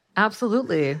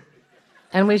 Absolutely.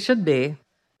 And we should be.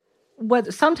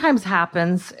 What sometimes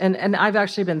happens, and I've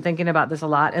actually been thinking about this a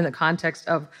lot in the context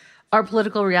of our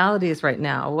political realities right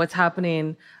now, what's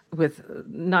happening with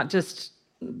not just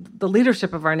the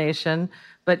leadership of our nation,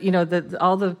 but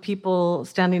all the people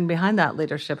standing behind that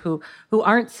leadership who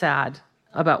aren't sad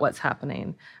about what's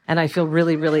happening. And I feel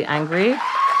really, really angry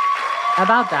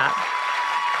about that.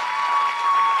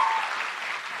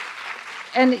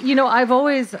 And, I've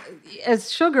always,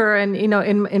 as Sugar and,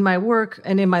 in my work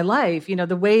and in my life,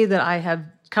 the way that I have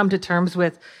come to terms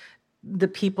with the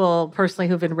people personally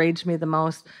who've enraged me the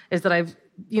most is that I've,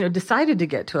 decided to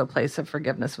get to a place of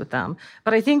forgiveness with them.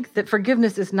 But I think that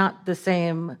forgiveness is not the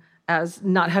same as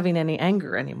not having any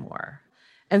anger anymore.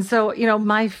 And so,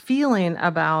 my feeling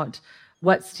about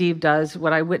what Steve does,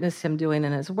 what I witness him doing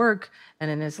in his work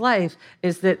and in his life,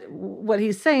 is that what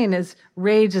he's saying is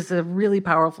rage is a really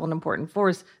powerful and important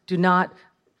force. Do not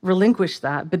relinquish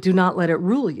that, but do not let it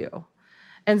rule you.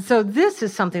 And so this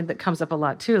is something that comes up a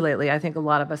lot too lately. I think a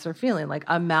lot of us are feeling like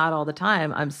I'm mad all the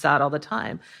time. I'm sad all the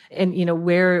time. And,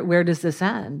 where does this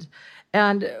end?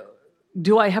 And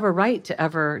do I have a right to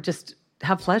ever just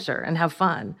have pleasure and have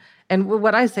fun? And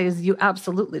what I say is you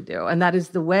absolutely do. And that is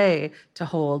the way to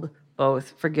hold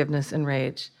both forgiveness and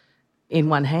rage in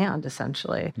one hand,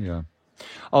 essentially. Yeah.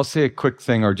 I'll say a quick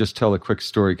thing or just tell a quick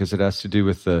story because it has to do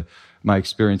with my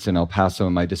experience in El Paso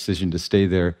and my decision to stay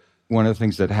there. One of the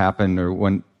things that happened, or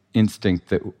one instinct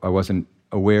that I wasn't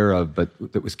aware of, but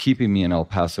that was keeping me in El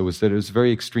Paso, was that it was a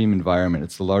very extreme environment.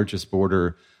 It's the largest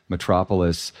border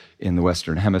metropolis in the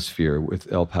Western Hemisphere with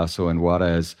El Paso and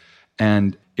Juarez.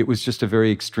 And it was just a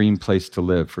very extreme place to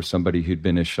live for somebody who'd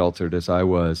been as sheltered as I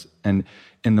was. And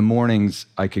in the mornings,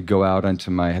 I could go out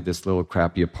I had this little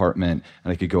crappy apartment,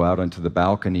 and I could go out onto the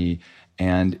balcony,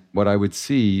 and what I would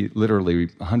see, literally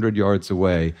 100 yards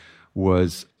away,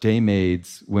 was day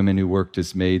maids, women who worked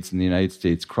as maids in the United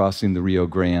States, crossing the Rio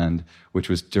Grande, which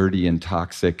was dirty and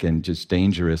toxic and just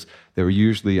dangerous. They were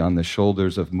usually on the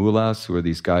shoulders of mulas, who are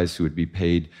these guys who would be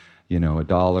paid,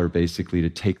 $1 basically to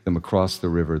take them across the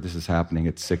river. This is happening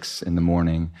at 6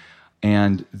 a.m.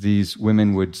 And these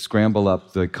women would scramble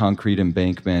up the concrete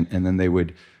embankment, and then they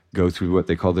would go through what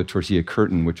they call the tortilla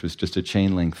curtain, which was just a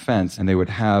chain-link fence. And they would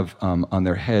have on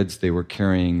their heads, they were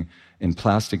carrying in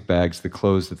plastic bags the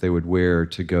clothes that they would wear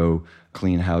to go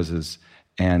clean houses.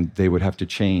 And they would have to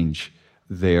change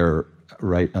there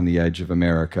right on the edge of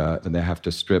America. And they have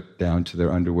to strip down to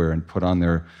their underwear and put on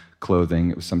their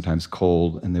clothing. It was sometimes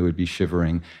cold, and they would be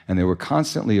shivering. And they were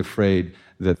constantly afraid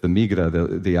that the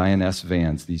migra, the INS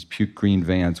vans, these puke green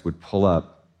vans, would pull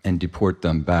up and deport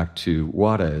them back to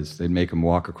Juarez. They'd make them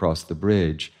walk across the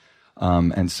bridge.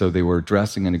 And so they were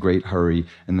dressing in a great hurry,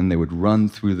 and then they would run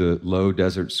through the low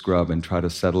desert scrub and try to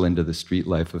settle into the street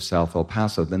life of South El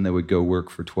Paso. Then they would go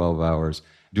work for 12 hours,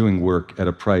 doing work at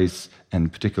a price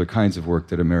and particular kinds of work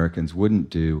that Americans wouldn't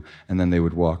do. And then they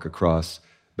would walk across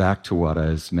back to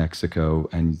Juarez, Mexico,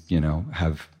 and,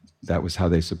 that was how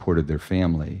they supported their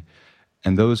family.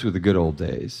 And those were the good old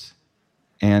days.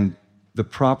 And the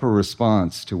proper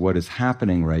response to what is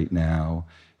happening right now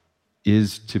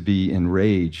is to be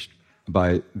enraged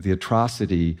by the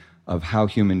atrocity of how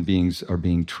human beings are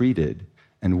being treated.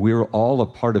 And we're all a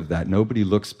part of that. Nobody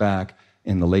looks back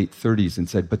in the late 30s and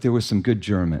said, but there were some good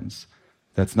Germans.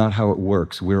 That's not how it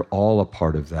works. We're all a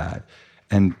part of that.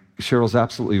 And Cheryl's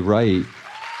absolutely right.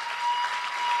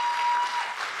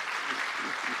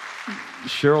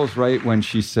 Cheryl's right when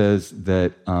she says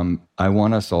that I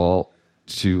want us all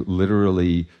to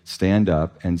literally stand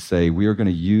up and say, we are going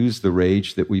to use the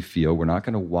rage that we feel. We're not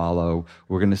going to wallow.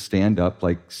 We're going to stand up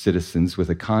like citizens with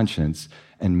a conscience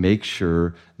and make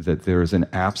sure that there is an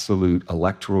absolute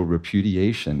electoral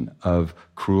repudiation of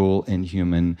cruel,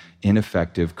 inhuman,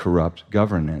 ineffective, corrupt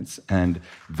governance. And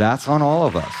that's on all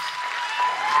of us.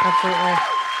 Absolutely.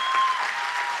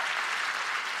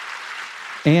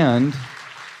 And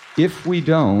if we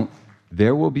don't,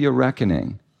 there will be a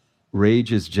reckoning.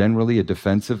 Rage is generally a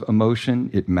defensive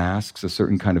emotion. It masks a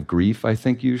certain kind of grief, I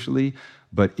think, usually.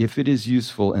 But if it is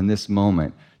useful in this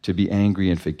moment to be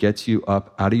angry, and if it gets you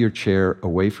up out of your chair,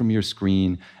 away from your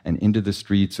screen, and into the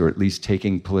streets, or at least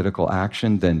taking political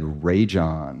action, then rage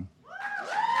on.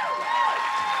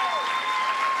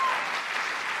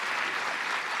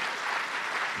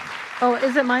 Oh,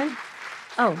 is it mine?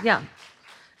 Oh, yeah.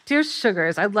 Dear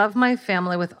Sugars, I love my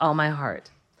family with all my heart.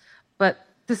 But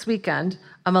this weekend,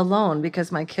 I'm alone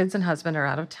because my kids and husband are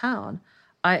out of town.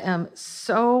 I am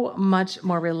so much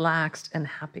more relaxed and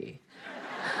happy.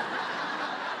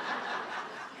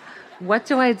 What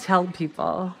do I tell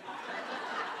people?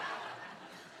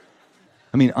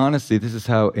 I mean, honestly, this is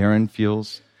how Erin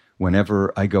feels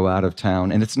whenever I go out of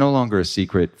town. And it's no longer a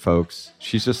secret, folks.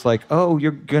 She's just like, oh,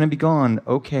 you're going to be gone.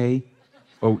 Okay.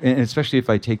 Oh, and especially if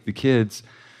I take the kids.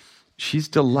 She's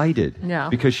delighted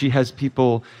because she has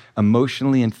people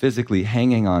emotionally and physically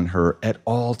hanging on her at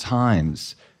all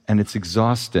times. And it's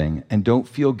exhausting. And don't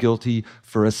feel guilty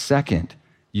for a second.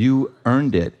 You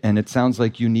earned it, and it sounds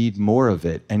like you need more of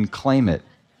it, and claim it.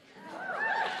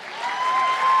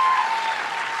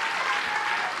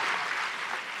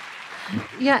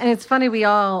 Yeah, and it's funny, we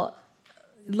all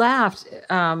laughed,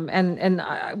 and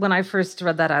when I first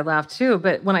read that, I laughed too.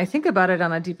 But when I think about it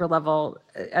on a deeper level,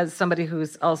 as somebody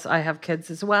who's also, I have kids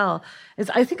as well, is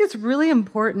I think it's really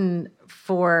important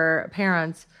for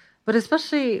parents, but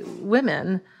especially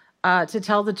women, to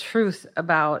tell the truth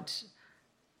about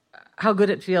how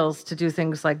good it feels to do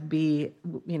things like be,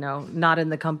 not in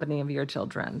the company of your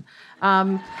children.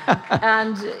 And,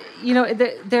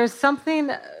 there's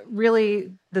something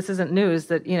really, this isn't news,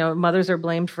 that, mothers are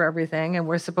blamed for everything. And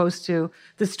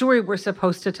the story we're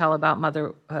supposed to tell about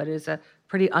motherhood is a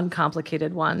pretty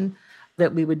uncomplicated one,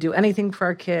 that we would do anything for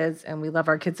our kids, and we love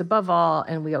our kids above all,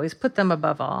 and we always put them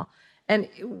above all. And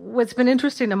what's been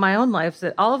interesting in my own life is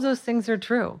that all of those things are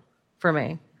true for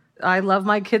me. I love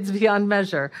my kids beyond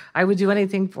measure. I would do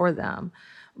anything for them.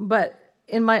 But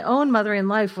in my own mothering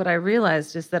life, what I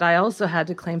realized is that I also had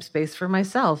to claim space for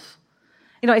myself.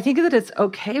 I think that it's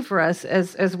okay for us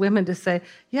as women to say,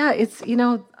 yeah, it's,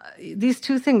 these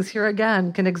two things here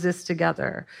again can exist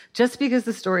together. Just because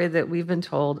the story that we've been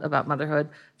told about motherhood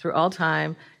through all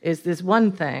time is this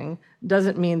one thing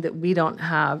doesn't mean that we don't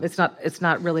have, it's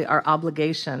not really our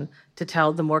obligation to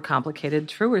tell the more complicated,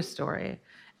 truer story.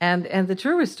 And the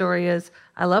truer story is,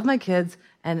 I love my kids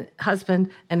and husband,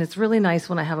 and it's really nice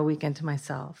when I have a weekend to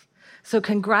myself. So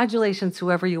congratulations,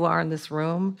 whoever you are in this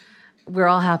room. We're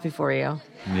all happy for you.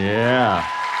 Yeah.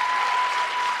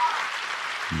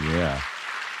 Yeah.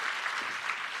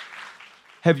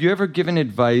 Have you ever given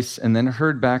advice and then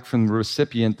heard back from the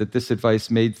recipient that this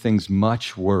advice made things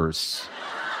much worse?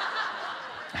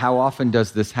 How often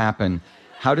does this happen?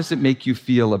 How does it make you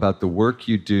feel about the work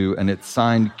you do? And it's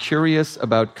signed, curious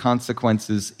about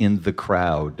consequences in the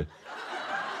crowd.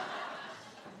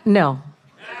 No.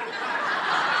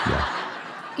 Yeah.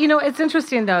 It's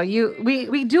interesting, though.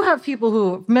 We do have people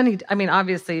who,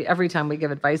 obviously, every time we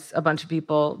give advice, a bunch of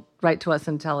people write to us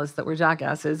and tell us that we're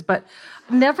jackasses. But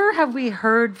never have we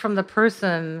heard from the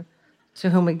person to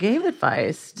whom we gave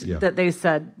advice that they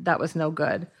said that was no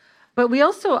good. But we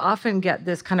also often get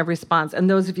this kind of response, and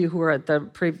those of you who were at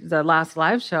the last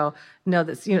live show know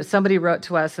that somebody wrote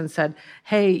to us and said,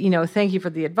 "Hey, thank you for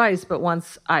the advice, but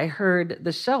once I heard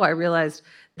the show, I realized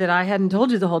that I hadn't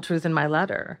told you the whole truth in my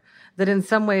letter. That in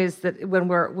some ways, that when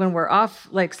we're off,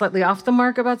 like slightly off the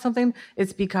mark about something,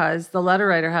 it's because the letter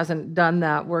writer hasn't done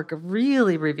that work of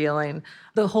really revealing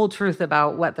the whole truth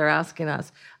about what they're asking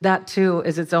us. That too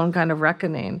is its own kind of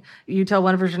reckoning. You tell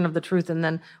one version of the truth, and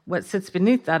then what sits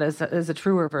beneath that is a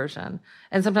truer version.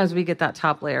 And sometimes we get that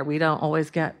top layer. We don't always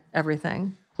get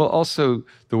everything. Well, also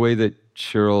the way that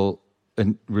Cheryl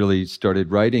really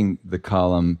started writing the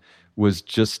column was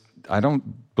just I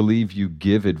don't believe you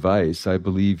give advice. I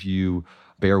believe you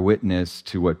bear witness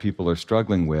to what people are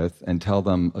struggling with and tell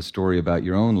them a story about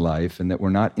your own life, and that we're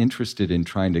not interested in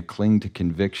trying to cling to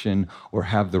conviction or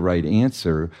have the right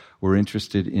answer. We're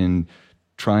interested in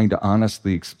trying to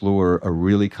honestly explore a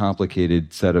really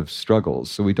complicated set of struggles.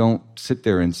 So we don't sit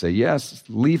there and say, yes,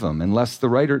 leave them, unless the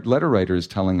letter writer is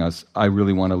telling us, I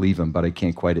really want to leave them, but I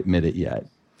can't quite admit it yet.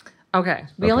 Okay.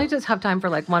 We only just have time for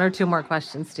like one or two more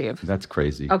questions, Steve. That's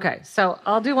crazy. Okay. So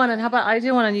I'll do one, and how about I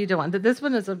do one and you do one? This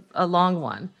one is a long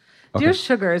one. Okay. Dear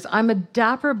Sugars, I'm a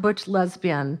dapper butch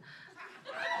lesbian.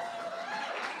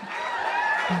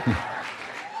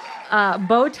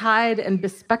 Bow-tied and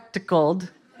bespectacled.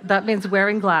 That means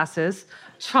wearing glasses.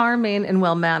 Charming and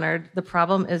well-mannered. The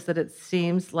problem is that it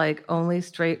seems like only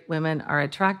straight women are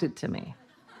attracted to me.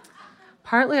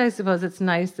 Partly, I suppose it's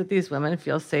nice that these women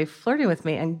feel safe flirting with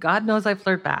me, and God knows I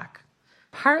flirt back.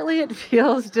 Partly, it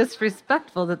feels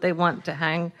disrespectful that they want to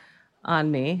hang on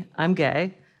me. I'm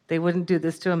gay. They wouldn't do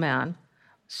this to a man.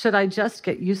 Should I just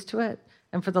get used to it?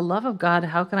 And for the love of God,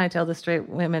 how can I tell the straight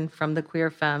women from the queer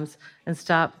femmes and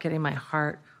stop getting my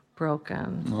heart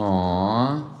broken?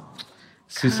 Aww.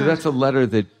 See, so that's a letter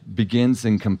that begins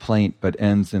in complaint but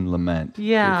ends in lament,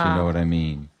 yeah. If you know what I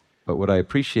mean. But what I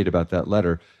appreciate about that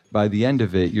letter, by the end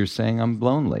of it, you're saying, I'm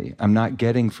lonely. I'm not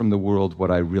getting from the world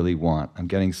what I really want. I'm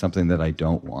getting something that I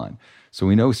don't want. So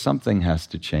we know something has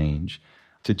to change.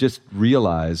 To just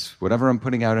realize whatever I'm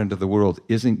putting out into the world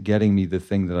isn't getting me the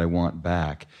thing that I want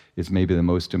back is maybe the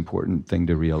most important thing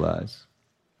to realize.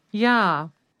 Yeah.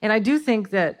 And I do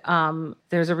think that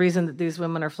there's a reason that these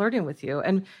women are flirting with you.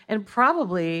 And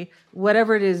probably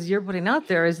whatever it is you're putting out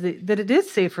there is that it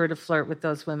is safer to flirt with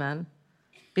those women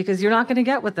because you're not going to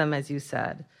get with them, as you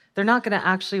said. They're not going to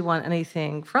actually want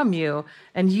anything from you,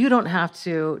 and you don't have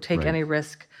to take any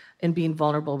risk in being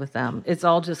vulnerable with them. It's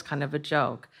all just kind of a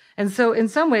joke. And so in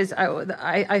some ways,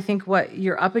 I think what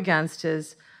you're up against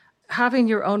is having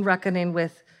your own reckoning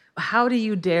with how do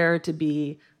you dare to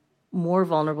be more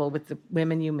vulnerable with the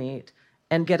women you meet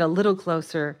and get a little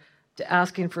closer to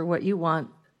asking for what you want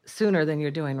sooner than you're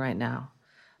doing right now.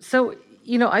 So,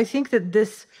 I think that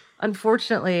this,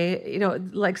 unfortunately,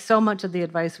 like so much of the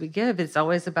advice we give, it's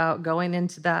always about going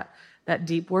into that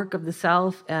deep work of the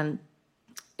self and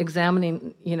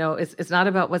examining, it's not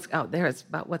about what's out there, it's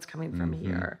about what's coming from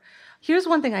here. Here's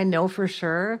one thing I know for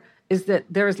sure is that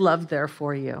there is love there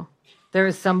for you. There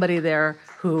is somebody there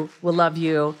who will love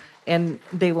you, and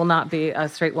they will not be a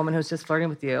straight woman who's just flirting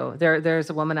with you. There's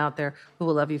a woman out there who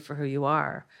will love you for who you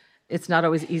are. It's not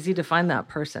always easy to find that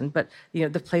person, but the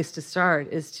place to start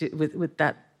is with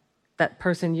that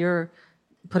person you're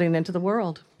putting into the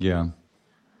world. Yeah.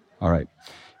 All right.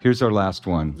 Here's our last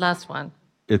one. Last one.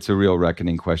 It's a real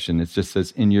reckoning question. It just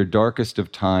says, in your darkest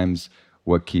of times,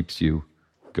 what keeps you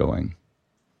going?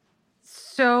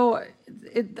 So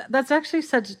that's actually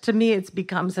to me, it's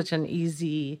become such an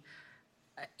easy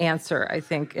answer, I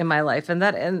think, in my life. And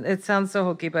it sounds so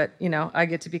hokey, but, I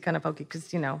get to be kind of hokey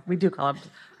because, we do call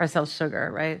ourselves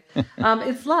sugar, right?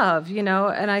 It's love,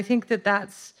 and I think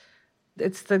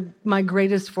it's my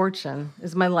greatest fortune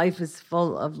is my life is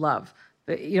full of love.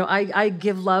 But, I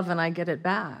give love and I get it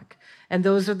back. And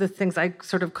those are the things I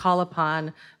sort of call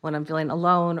upon when I'm feeling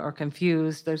alone or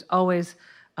confused. There's always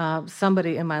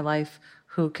somebody in my life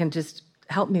who can just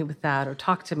help me with that or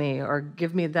talk to me or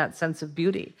give me that sense of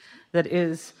beauty that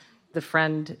is the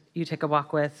friend you take a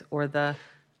walk with or the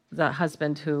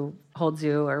husband who holds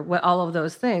you or all of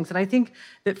those things. And I think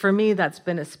that for me, that's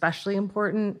been especially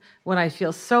important when I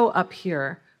feel so up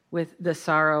here with the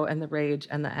sorrow and the rage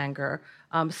and the anger.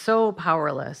 So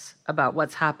powerless about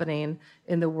what's happening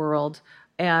in the world.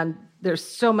 And there's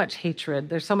so much hatred.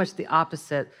 There's so much the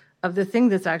opposite of the thing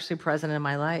that's actually present in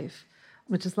my life,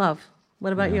 which is love.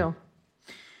 What about you?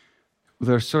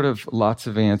 There's sort of lots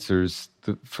of answers.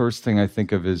 The first thing I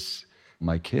think of is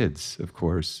my kids, of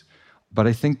course. But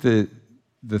I think the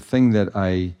thing that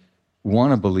I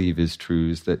want to believe is true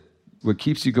is that what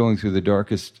keeps you going through the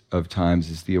darkest of times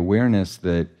is the awareness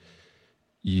that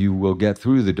you will get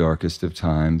through the darkest of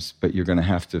times, but you're going to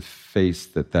have to face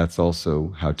that that's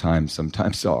also how times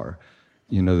sometimes are.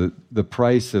 The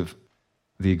price of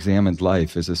the examined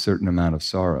life is a certain amount of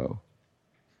sorrow.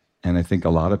 And I think a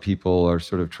lot of people are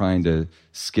sort of trying to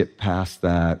skip past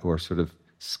that or sort of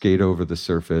skate over the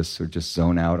surface or just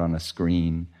zone out on a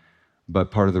screen. But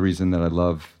part of the reason that I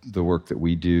love the work that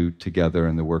we do together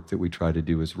and the work that we try to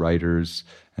do as writers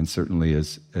and certainly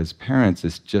as parents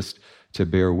is just to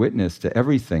bear witness to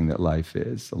everything that life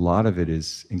is. A lot of it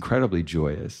is incredibly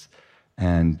joyous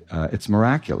and it's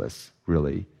miraculous,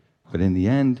 really. But in the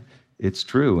end, it's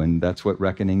true. And that's what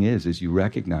reckoning is you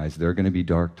recognize there are going to be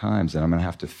dark times and I'm going to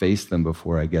have to face them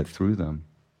before I get through them.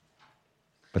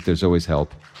 But there's always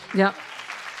help. Yep.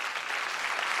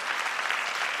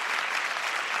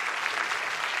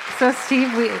 So, Steve,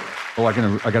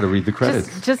 I got to read the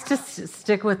credits. Just to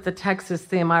stick with the Texas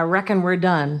theme, I reckon we're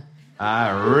done.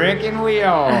 I reckon we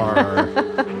are.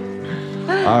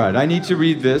 All right, I need to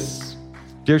read this.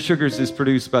 Dear Sugars is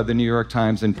produced by the New York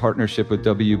Times in partnership with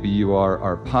WBUR.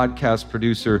 Our podcast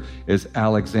producer is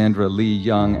Alexandra Lee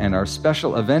Young, and our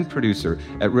special event producer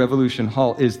at Revolution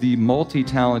Hall is the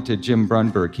multi-talented Jim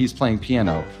Brunberg. He's playing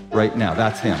piano right now.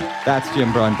 That's him. That's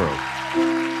Jim Brunberg.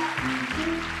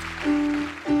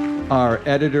 Our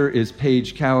editor is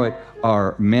Paige Cowett.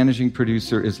 Our managing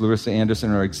producer is Larissa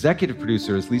Anderson. Our executive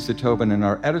producer is Lisa Tobin. And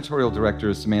our editorial director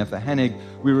is Samantha Hennig.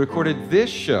 We recorded this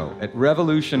show at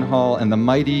Revolution Hall in the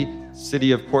mighty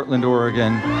city of Portland,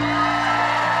 Oregon,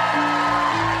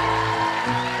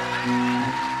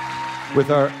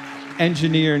 with our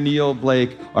engineer, Neil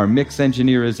Blake. Our mix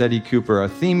engineer is Eddie Cooper. Our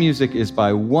theme music is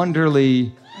by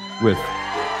Wonderly with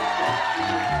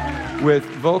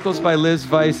vocals by Liz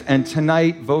Weiss, and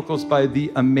tonight, vocals by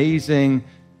the amazing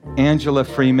Angela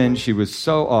Freeman. She was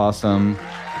so awesome.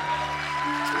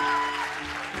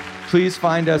 Please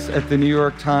find us at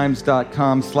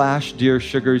thenewyorktimes.com/Dear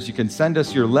Sugars. You can send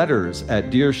us your letters at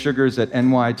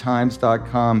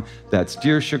dearsugars@nytimes.com. That's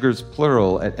Dear Sugars,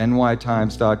 plural, at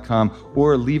nytimes.com.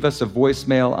 Or leave us a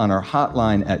voicemail on our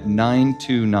hotline at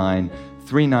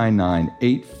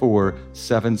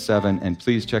 929-399-8477. And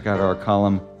please check out our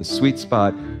column, The Sweet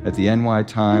Spot, at the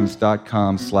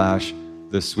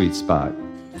nytimes.com/The Sweet Spot.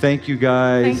 Thank you,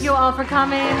 guys. Thank you all for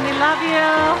coming. We love you.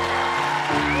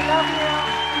 We love you.